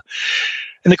 And the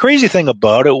crazy thing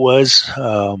about it was,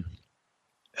 I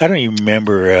don't even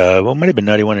remember, it might have been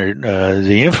 91 or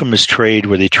the infamous trade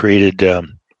where they traded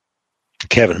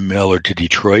Kevin Miller to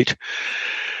Detroit.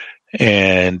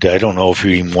 And I don't know if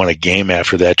we even won a game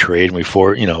after that trade. And we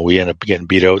ended up getting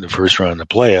beat out in the first round of the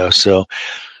playoffs. So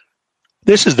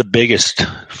this is the biggest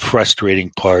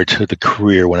frustrating part of the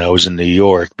career when I was in New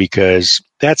York, because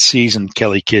that season,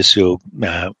 Kelly Kissio,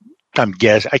 I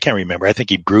can't remember. I think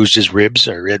he bruised his ribs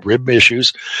or had rib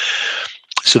issues.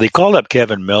 So they called up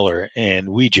Kevin Miller, and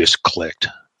we just clicked.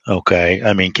 Okay.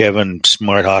 I mean, Kevin,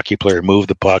 smart hockey player, moved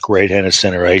the puck, right-handed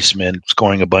center iceman,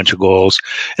 scoring a bunch of goals.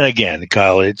 And again,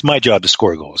 Kyle, it's my job to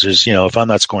score goals. There's, if I'm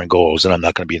not scoring goals, then I'm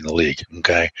not going to be in the league.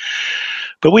 Okay.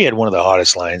 But we had one of the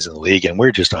hottest lines in the league, and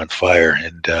we're just on fire.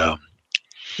 And,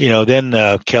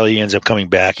 then Kelly ends up coming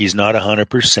back. He's not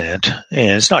 100%, and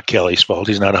it's not Kelly's fault.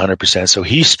 He's not 100%. So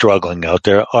he's struggling out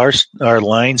there. Our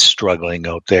line's struggling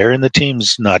out there, and the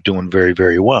team's not doing very,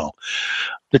 very well.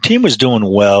 The team was doing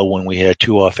well when we had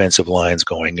two offensive lines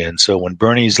going in. So when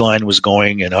Bernie's line was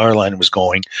going and our line was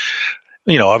going,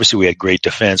 obviously we had great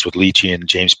defense with Leachy and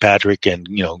James Patrick and,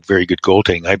 very good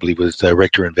goaltending, I believe, with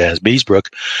Richter and Vance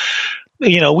Beesbrook.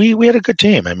 We had a good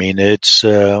team. I mean, it's, I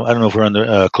don't know if we're on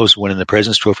the close to winning the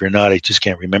President's Trophy or not. I just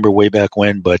can't remember way back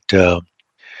when. But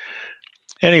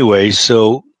anyway,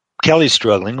 so Kelly's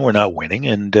struggling. We're not winning.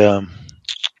 And,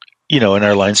 and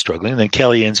our line's struggling. And then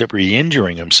Kelly ends up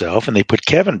re-injuring himself, and they put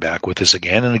Kevin back with us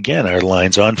again. And again, our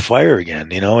line's on fire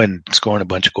again, and scoring a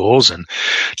bunch of goals and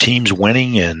teams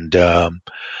winning and,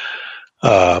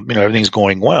 everything's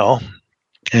going well.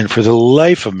 And for the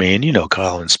life of me, and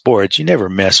Kyle, in sports, you never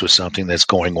mess with something that's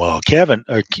going well. Kelly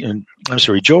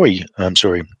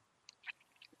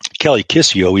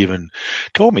Kissio even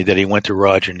told me that he went to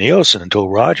Roger Nielsen and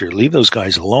told Roger, leave those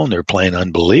guys alone. They're playing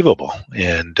unbelievable.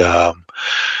 And I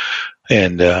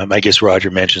guess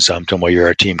Roger mentioned something to him, well, you're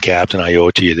our team captain, I owe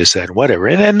it to you, this, that, and whatever.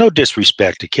 And no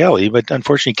disrespect to Kelly, but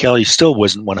unfortunately Kelly still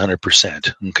wasn't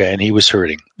 100%, okay, and he was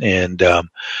hurting. And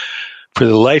for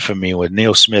the life of me, when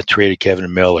Neil Smith traded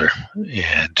Kevin Miller,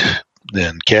 and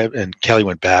then Kelly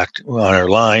went back on our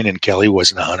line, and Kelly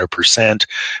wasn't 100%,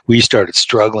 we started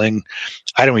struggling.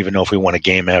 I don't even know if we won a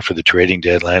game after the trading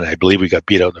deadline. I believe we got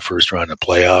beat out in the first round of the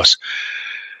playoffs.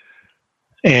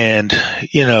 And,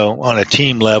 on a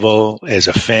team level, as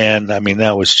a fan, I mean,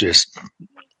 that was just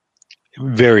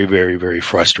very, very, very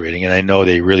frustrating. And I know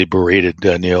they really berated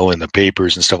Neil in the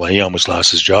papers and stuff like that. He almost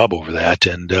lost his job over that.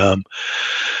 And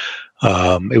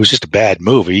it was just a bad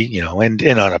movie,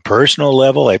 and on a personal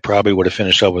level, I probably would have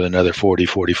finished up with another 40,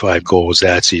 45 goals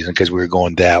that season because we were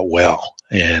going that well.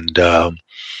 And, and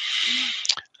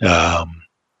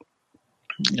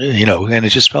it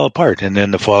just fell apart. And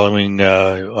then the following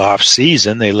off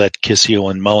season, they let Kissio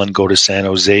and Mullen go to San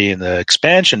Jose in the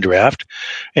expansion draft.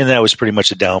 And that was pretty much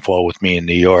a downfall with me in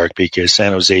New York because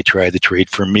San Jose tried to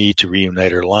trade for me to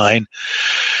reunite our line.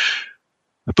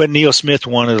 But Neil Smith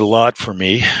wanted a lot for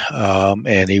me,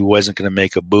 and he wasn't going to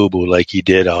make a boo-boo like he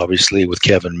did, obviously, with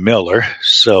Kevin Miller.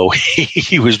 So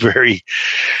he was very,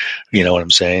 you know what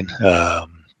I'm saying,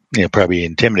 probably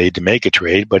intimidated to make a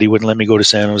trade, but he wouldn't let me go to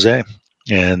San Jose.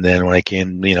 And then when I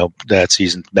came, that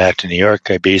season back to New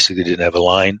York, I basically didn't have a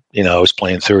line. I was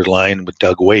playing third line with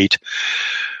Doug Waite,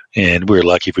 and we were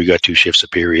lucky if we got two shifts a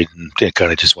period, and it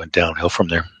kind of just went downhill from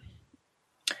there.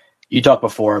 You talked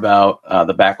before about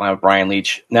the backline of Brian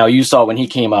Leach. Now, you saw when he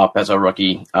came up as a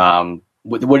rookie,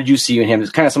 what did you see in him?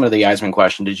 It's kind of some of the Yzerman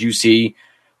question. Did you see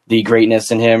the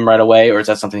greatness in him right away, or is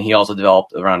that something he also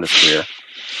developed around his career?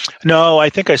 No, I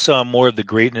think I saw more of the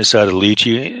greatness out of Leach.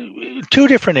 Two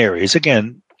different areas.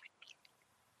 Again,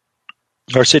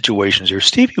 our situations here.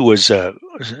 Stevie was a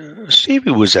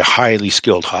highly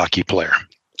skilled hockey player.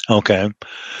 Okay.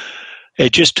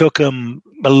 It just took him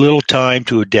a little time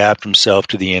to adapt himself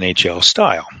to the NHL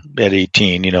style at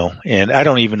 18, and I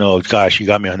don't even know, gosh, you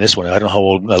got me on this one. I don't know how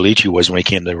old Leachy was when he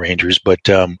came to the Rangers, but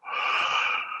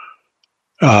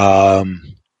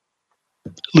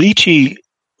Leachy,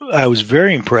 I was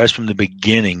very impressed from the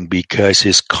beginning because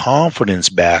his confidence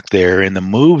back there and the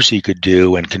moves he could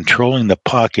do and controlling the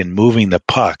puck and moving the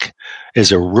puck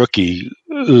as a rookie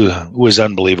was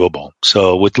unbelievable.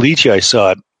 So with Leachy, I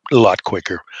saw it a lot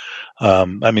quicker.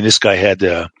 This guy had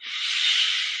the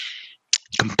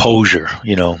composure,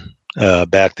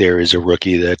 back there as a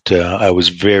rookie that I was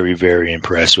very, very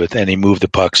impressed with. And he moved the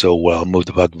puck so well, moved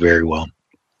the puck very well.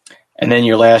 And then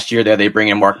your last year there, they bring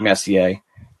in Mark Messier.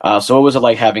 So what was it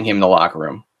like having him in the locker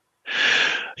room?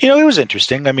 It was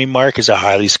interesting. I mean, Mark is a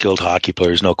highly skilled hockey player.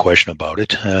 There's no question about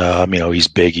it. He's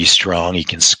big, he's strong, he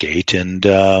can skate. And,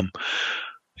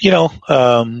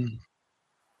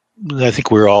 I think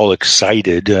we're all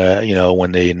excited,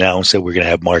 when they announced that we're going to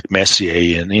have Mark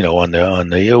Messier and,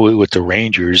 with the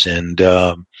Rangers and,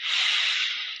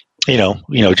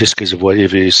 just because of what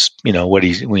it is, what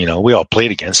he's, we all played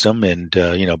against him and,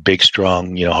 big,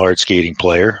 strong, hard skating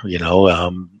player, that's,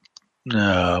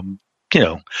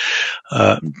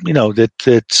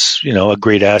 a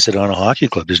great asset on a hockey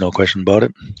club. There's no question about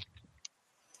it.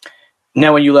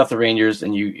 Now, when you left the Rangers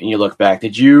and you look back,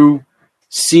 did you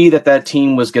see that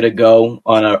team was going to go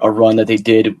on a run that they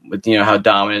did with, how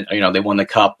dominant, they won the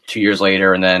cup 2 years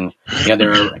later, and then,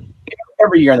 they're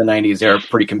every year in the 90s, they're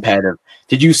pretty competitive.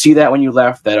 Did you see that when you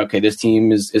left, that, okay, this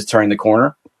team is turning the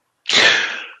corner?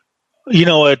 You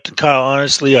know what, Kyle,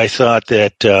 honestly, I thought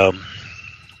that,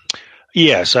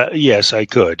 yes, I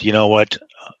could. You know what?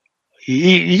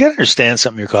 You got to understand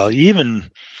something here, Kyle.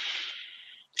 Even,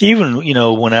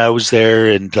 when I was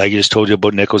there and like I just told you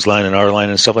about Nichols line and our line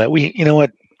and stuff like that, you know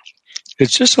what?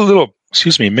 It's just a little,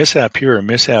 mishap here or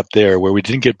mishap there where we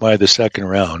didn't get by the second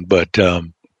round, but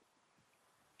we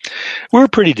were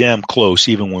pretty damn close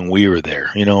even when we were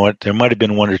there. You know what? There might have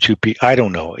been one or two people. I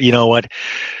don't know. You know what?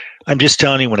 I'm just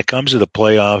telling you, when it comes to the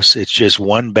playoffs, it's just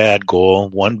one bad goal,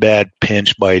 one bad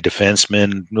pinch by a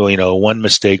defenseman, one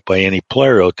mistake by any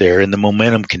player out there, and the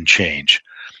momentum can change.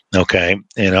 Okay?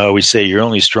 And I always say you're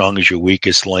only strong as your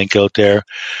weakest link out there.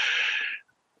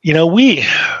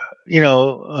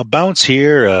 A bounce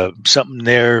here, something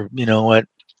there, you know what?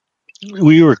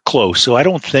 We were close. So I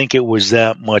don't think it was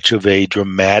that much of a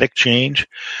dramatic change.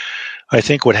 I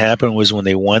think what happened was when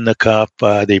they won the cup,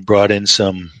 they brought in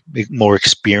some more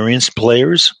experienced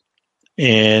players,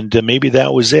 and maybe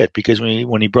that was it. Because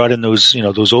when he brought in those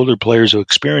older players or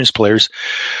experienced players,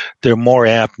 they're more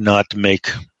apt not to make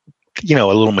a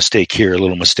little mistake here, a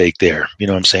little mistake there. You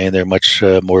know what I'm saying? They're much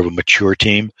more of a mature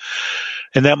team,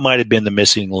 and that might have been the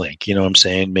missing link. You know what I'm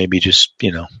saying? Maybe just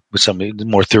with some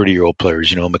more 30-year-old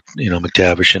players.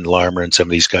 McTavish and Larmer and some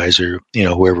of these guys, or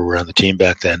whoever were on the team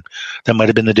back then. That might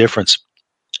have been the difference.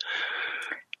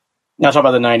 Now talk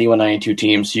about the 91-92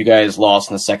 teams. You guys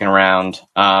lost in the second round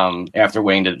after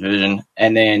winning the division.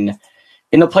 And then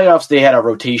in the playoffs, they had a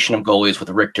rotation of goalies with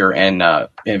Richter and Van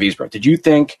Wiesbroek. Did you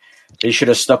think they should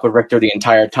have stuck with Richter the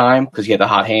entire time because he had the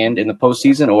hot hand in the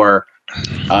postseason? Or,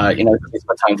 time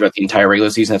throughout the entire regular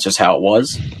season, that's just how it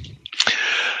was?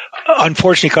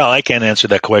 Unfortunately, Kyle, I can't answer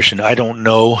that question. I don't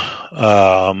know.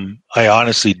 I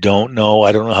honestly don't know.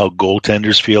 I don't know how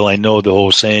goaltenders feel. I know the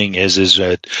whole saying is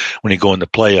that when you go in the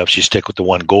playoffs, you stick with the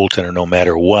one goaltender no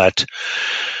matter what.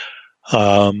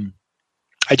 I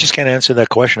just can't answer that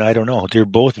question. I don't know. They're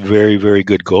both very, very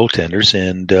good goaltenders,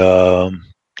 and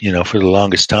for the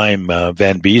longest time,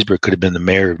 Van Wiesbroek could have been the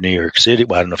mayor of New York City.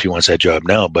 Well, I don't know if he wants that job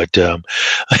now, but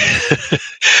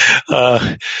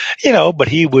but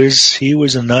he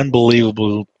was an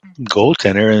unbelievable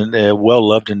goaltender and well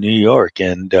loved in New York,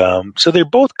 and so they're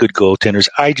both good goaltenders.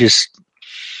 I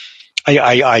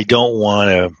don't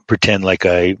want to pretend like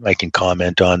I can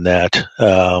comment on that.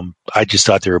 I just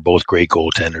thought they were both great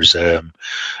goaltenders.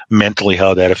 Mentally,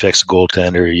 how that affects a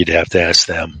goaltender, you'd have to ask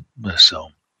them. So.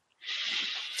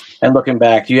 And looking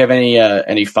back, do you have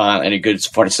any good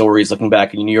funny stories looking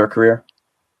back in your New York career?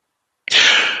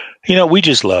 We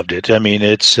just loved it. I mean,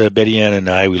 it's Betty Ann and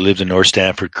I. We lived in North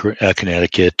Stamford,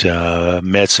 Connecticut.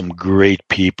 Met some great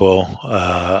people.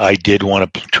 I did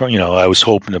want to, I was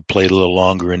hoping to play a little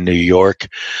longer in New York.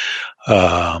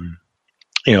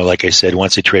 Like I said,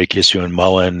 once they traded Kissel and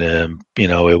Mullen,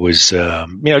 it was,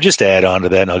 just to add on to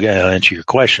that, and I'll answer your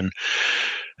question.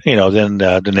 Then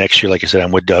the next year, like I said,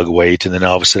 I'm with Doug Waite, and then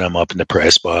all of a sudden I'm up in the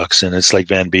press box, and it's like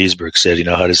Van Wiesbroek said,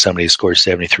 how does somebody score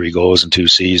 73 goals in 2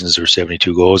 seasons or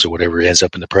 72 goals or whatever ends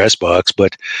up in the press box?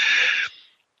 But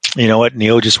you know what?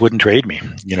 Neil just wouldn't trade me.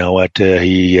 You know what?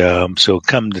 So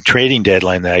come the trading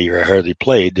deadline that year, I hardly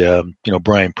played.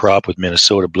 Brian Propp with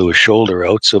Minnesota blew his shoulder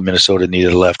out, so Minnesota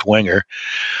needed a left winger.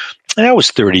 And I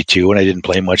was 32, and I didn't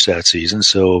play much that season.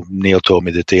 So Neil told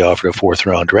me that they offered a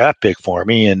 4th-round draft pick for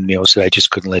me, and Neil said, I just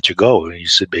couldn't let you go. And he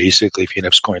said, basically, if you end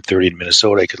up scoring 30 in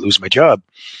Minnesota, I could lose my job.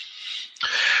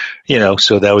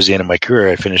 So that was the end of my career.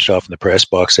 I finished off in the press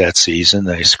box that season.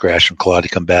 I scratched and clawed to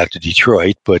come back to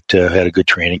Detroit, but had a good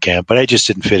training camp. But I just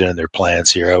didn't fit in their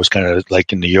plans here. I was kind of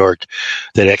like in New York,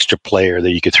 that extra player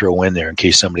that you could throw in there in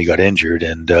case somebody got injured.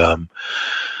 And,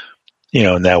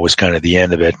 and that was kind of the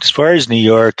end of it. As far as New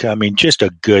York, I mean, just a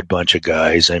good bunch of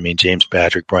guys. I mean, James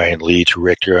Patrick, Brian Leach,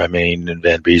 Richter, and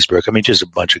Van Wiesbroek. I mean, just a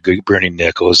bunch of good, Bernie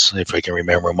Nichols, if I can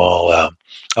remember them all.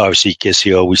 Obviously,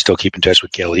 Kissel, we still keep in touch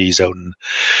with Kelly. He's out in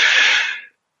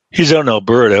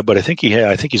Alberta, but I think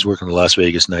he's working the Las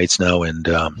Vegas Knights now, and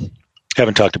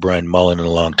haven't talked to Brian Mullen in a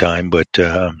long time, but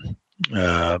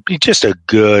he's just a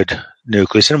good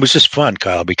nucleus. And it was just fun,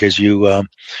 Kyle, because you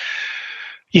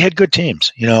had good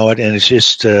teams, and it's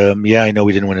just, I know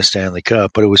we didn't win a Stanley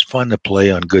Cup, but it was fun to play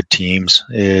on good teams.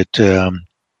 It's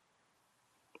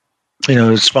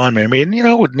fun, man. I mean,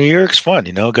 New York's fun,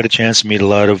 got a chance to meet a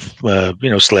lot of,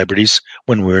 celebrities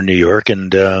when we were in New York,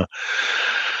 and, Susan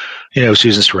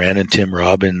Sarandon, Tim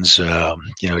Robbins,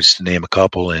 just to name a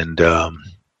couple. And,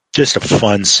 just a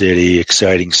fun city,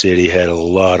 exciting city, had a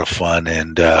lot of fun,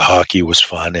 and hockey was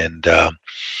fun. And,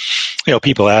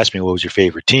 people ask me, what was your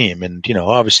favorite team? And,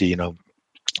 obviously,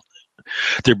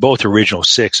 they're both original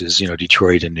sixes,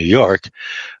 Detroit and New York.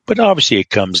 But obviously it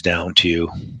comes down to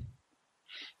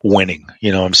winning,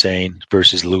 what I'm saying,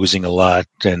 versus losing a lot.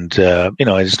 And,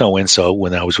 there's no insult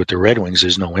when I was with the Red Wings.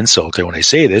 There's no insult when I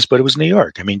say this, but it was New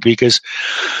York. I mean, because,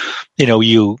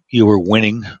 you were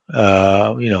winning,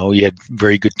 you had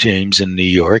very good teams in New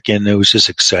York, and it was just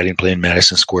exciting playing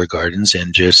Madison Square Gardens,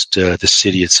 and just the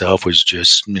city itself was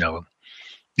just,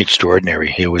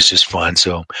 extraordinary. It was just fun.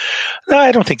 So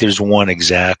I don't think there's one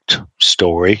exact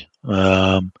story.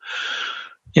 Probably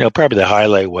the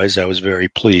highlight was I was very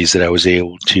pleased that I was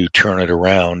able to turn it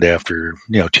around after,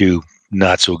 2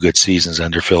 not so good seasons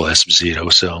under Phil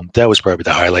Esposito. So that was probably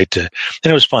the highlight. And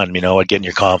it was fun, getting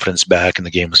your confidence back, and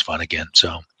the game was fun again.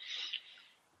 So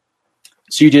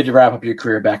you did wrap up your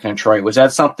career back in Detroit. Was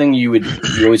that something you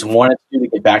always wanted to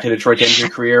get back to Detroit to end your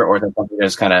career, or that something that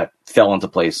just kind of fell into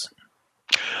place?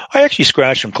 I actually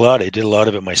scratched and clawed. I did a lot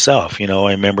of it myself.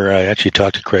 I remember I actually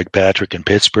talked to Craig Patrick in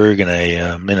Pittsburgh, and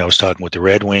I was talking with the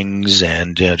Red Wings,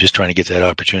 and just trying to get that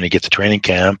opportunity to get to training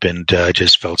camp, and I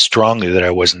just felt strongly that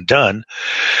I wasn't done.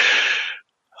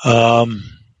 And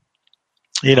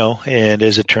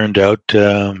as it turned out,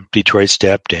 Detroit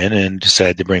stepped in and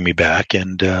decided to bring me back.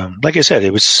 And like I said,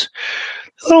 it was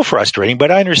a little frustrating, but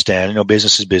I understand,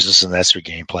 business is business, and that's their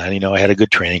game plan. I had a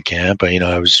good training camp. I think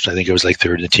I was like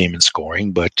third in the team in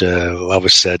scoring, but all of a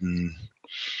sudden,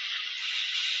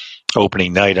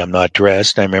 opening night, I'm not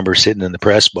dressed. I remember sitting in the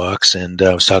press box, and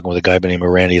I was talking with a guy by the name of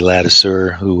Randy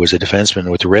Ladouceur, who was a defenseman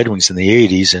with the Red Wings in the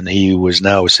 80s, and he was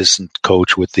now assistant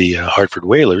coach with the Hartford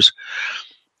Whalers.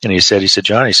 And he said,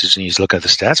 John, and he's looking at the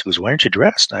stats, he goes, why aren't you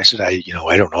dressed? And I said, I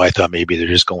don't know. I thought maybe they're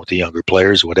just going with the younger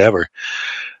players, whatever.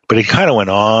 But it kind of went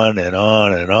on and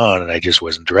on and on, and I just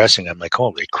wasn't dressing. I'm like,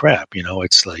 holy crap,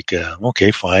 it's like,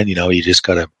 okay, fine. You just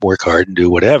got to work hard and do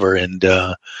whatever. And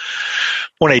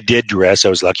when I did dress, I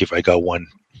was lucky if I got one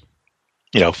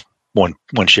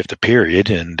shift a period.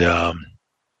 And,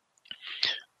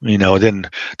 then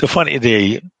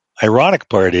the ironic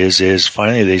part is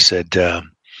finally they said, go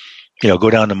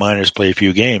down to minors, play a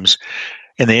few games.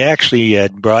 And they actually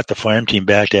had brought the farm team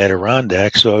back to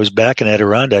Adirondack. So I was back in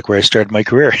Adirondack where I started my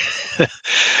career.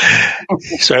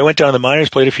 So I went down to the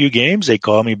minors, played a few games. They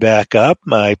called me back up.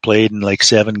 I played in like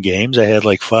 7 games. I had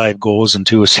like 5 goals and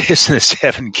 2 assists in the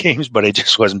 7 games, but I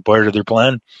just wasn't part of their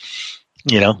plan,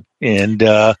 and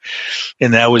that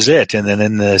was it. And then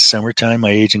in the summertime, my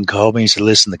agent called me and said,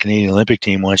 listen, the Canadian Olympic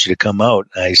team wants you to come out.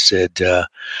 I said,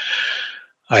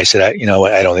 I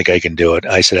don't think I can do it.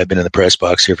 I said, I've been in the press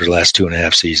box here for the last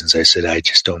 2.5 seasons. I said, I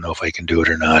just don't know if I can do it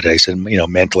or not. I said,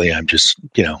 mentally, I'm just,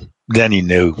 then he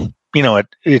knew,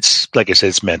 it's like I said,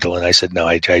 it's mental. And I said, no,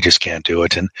 I just can't do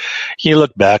it. And you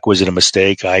look back, was it a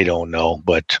mistake? I don't know.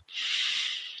 But,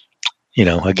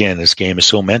 again, this game is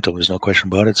so mental. There's no question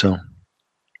about it. So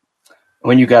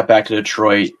when you got back to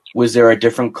Detroit, was there a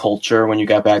different culture when you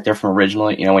got back there from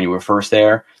originally, when you were first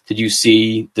there? Did you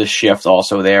see the shift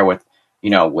also there with,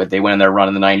 when they went on their run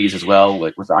in the 90s as well?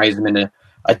 Like, was Yzerman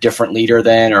a different leader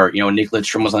then, or, Nick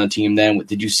Lidstrom was on the team then?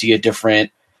 Did you see a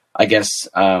different,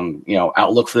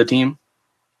 outlook for the team?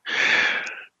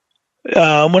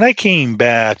 When I came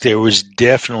back, there was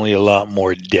definitely a lot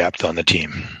more depth on the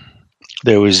team.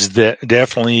 There was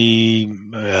definitely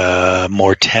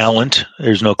more talent.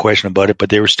 There's no question about it,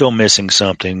 but they were still missing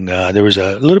something. There was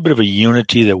a little bit of a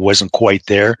unity that wasn't quite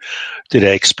there that I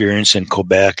experienced in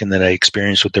Quebec and that I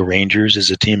experienced with the Rangers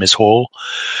as a team as whole.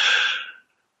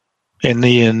 In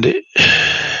the end,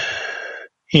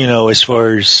 as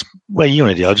far as,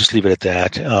 unity, I'll just leave it at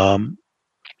that.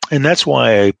 And that's why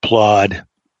I applaud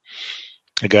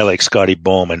a guy like Scotty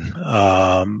Bowman.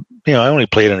 I only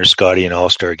played under Scotty in All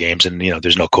Star games, and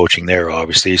there's no coaching there,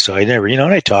 obviously. So I never, and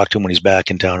I talked to him when he's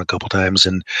back in town a couple times,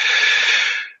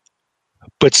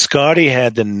 but Scotty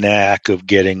had the knack of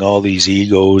getting all these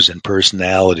egos and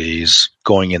personalities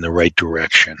going in the right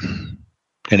direction,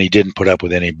 and he didn't put up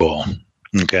with any bull.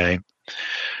 Okay.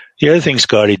 The other thing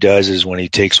Scotty does is when he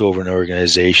takes over an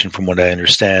organization, from what I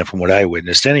understand, from what I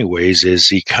witnessed, anyways, is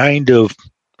he kind of,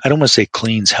 I don't want to say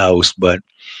cleans house,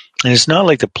 and it's not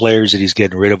like the players that he's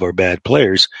getting rid of are bad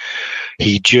players.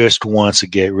 He just wants to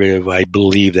get rid of, I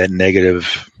believe, that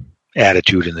negative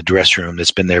attitude in the dressing room that's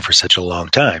been there for such a long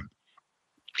time.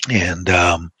 And,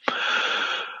 and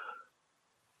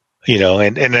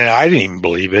I didn't even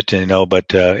believe it,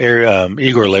 but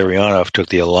Igor Larionov took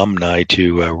the alumni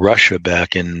to Russia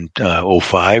back in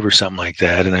 2005 or something like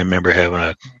that. And I remember having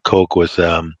a Coke with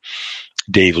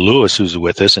Dave Lewis, who's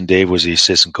with us, and Dave was the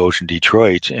assistant coach in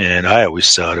Detroit, and I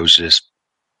always thought it was just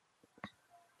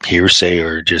hearsay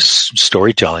or just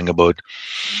storytelling about,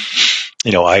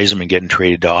 Yzerman getting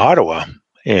traded to Ottawa.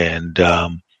 And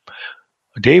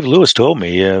Dave Lewis told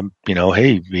me, hey, you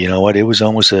know what? It was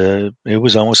almost a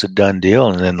done deal,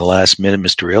 and then the last minute,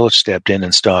 Mr. Illich stepped in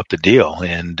and stopped the deal.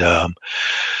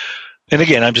 And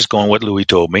again, I'm just going what Louis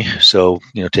told me, so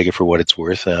take it for what it's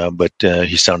worth. But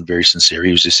he sounded very sincere.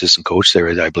 He was the assistant coach there,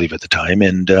 I believe, at the time.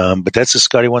 And but that's what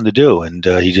Scotty wanted to do, and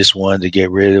he just wanted to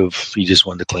get rid of. He just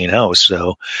wanted to clean house.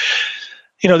 So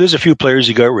there's a few players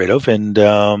he got rid of, and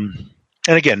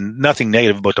again, nothing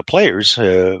negative about the players.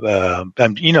 What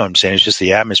I'm saying, it's just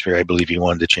the atmosphere. I believe he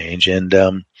wanted to change,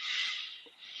 and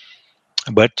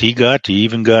but he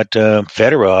even got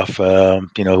Fedorov,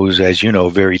 who's, as you know,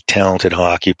 a very talented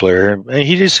hockey player.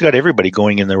 He just got everybody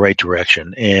going in the right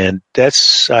direction, and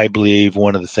that's, I believe,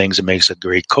 one of the things that makes a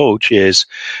great coach is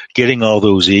getting all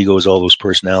those egos, all those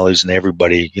personalities, and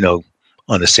everybody,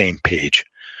 on the same page.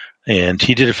 And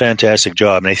he did a fantastic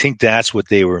job, and I think that's what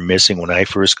they were missing when I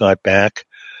first got back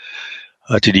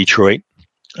to Detroit.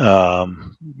 Well,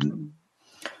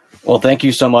 thank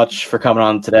you so much for coming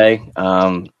on today.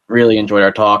 Really enjoyed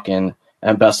our talk, and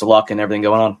best of luck and everything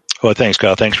going on. Well, thanks,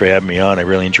 Kyle. Thanks for having me on. I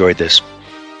really enjoyed this.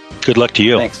 Good luck to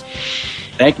you. Thanks.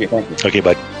 Thank you. Okay,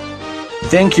 bud.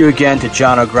 Thank you again to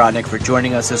John Ogrodnick for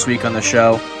joining us this week on the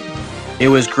show. It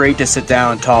was great to sit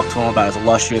down and talk to him about his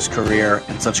illustrious career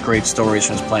and such great stories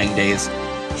from his playing days.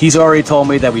 He's already told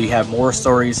me that we have more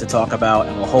stories to talk about,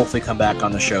 and will hopefully come back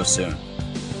on the show soon.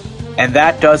 And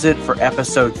that does it for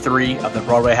episode 3 of the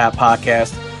Broadway Hat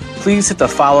Podcast. Please hit the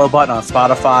follow button on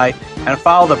Spotify and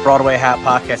follow the Broadway Hat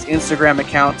Podcast Instagram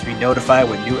account to be notified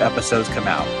when new episodes come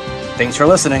out. Thanks for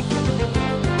listening.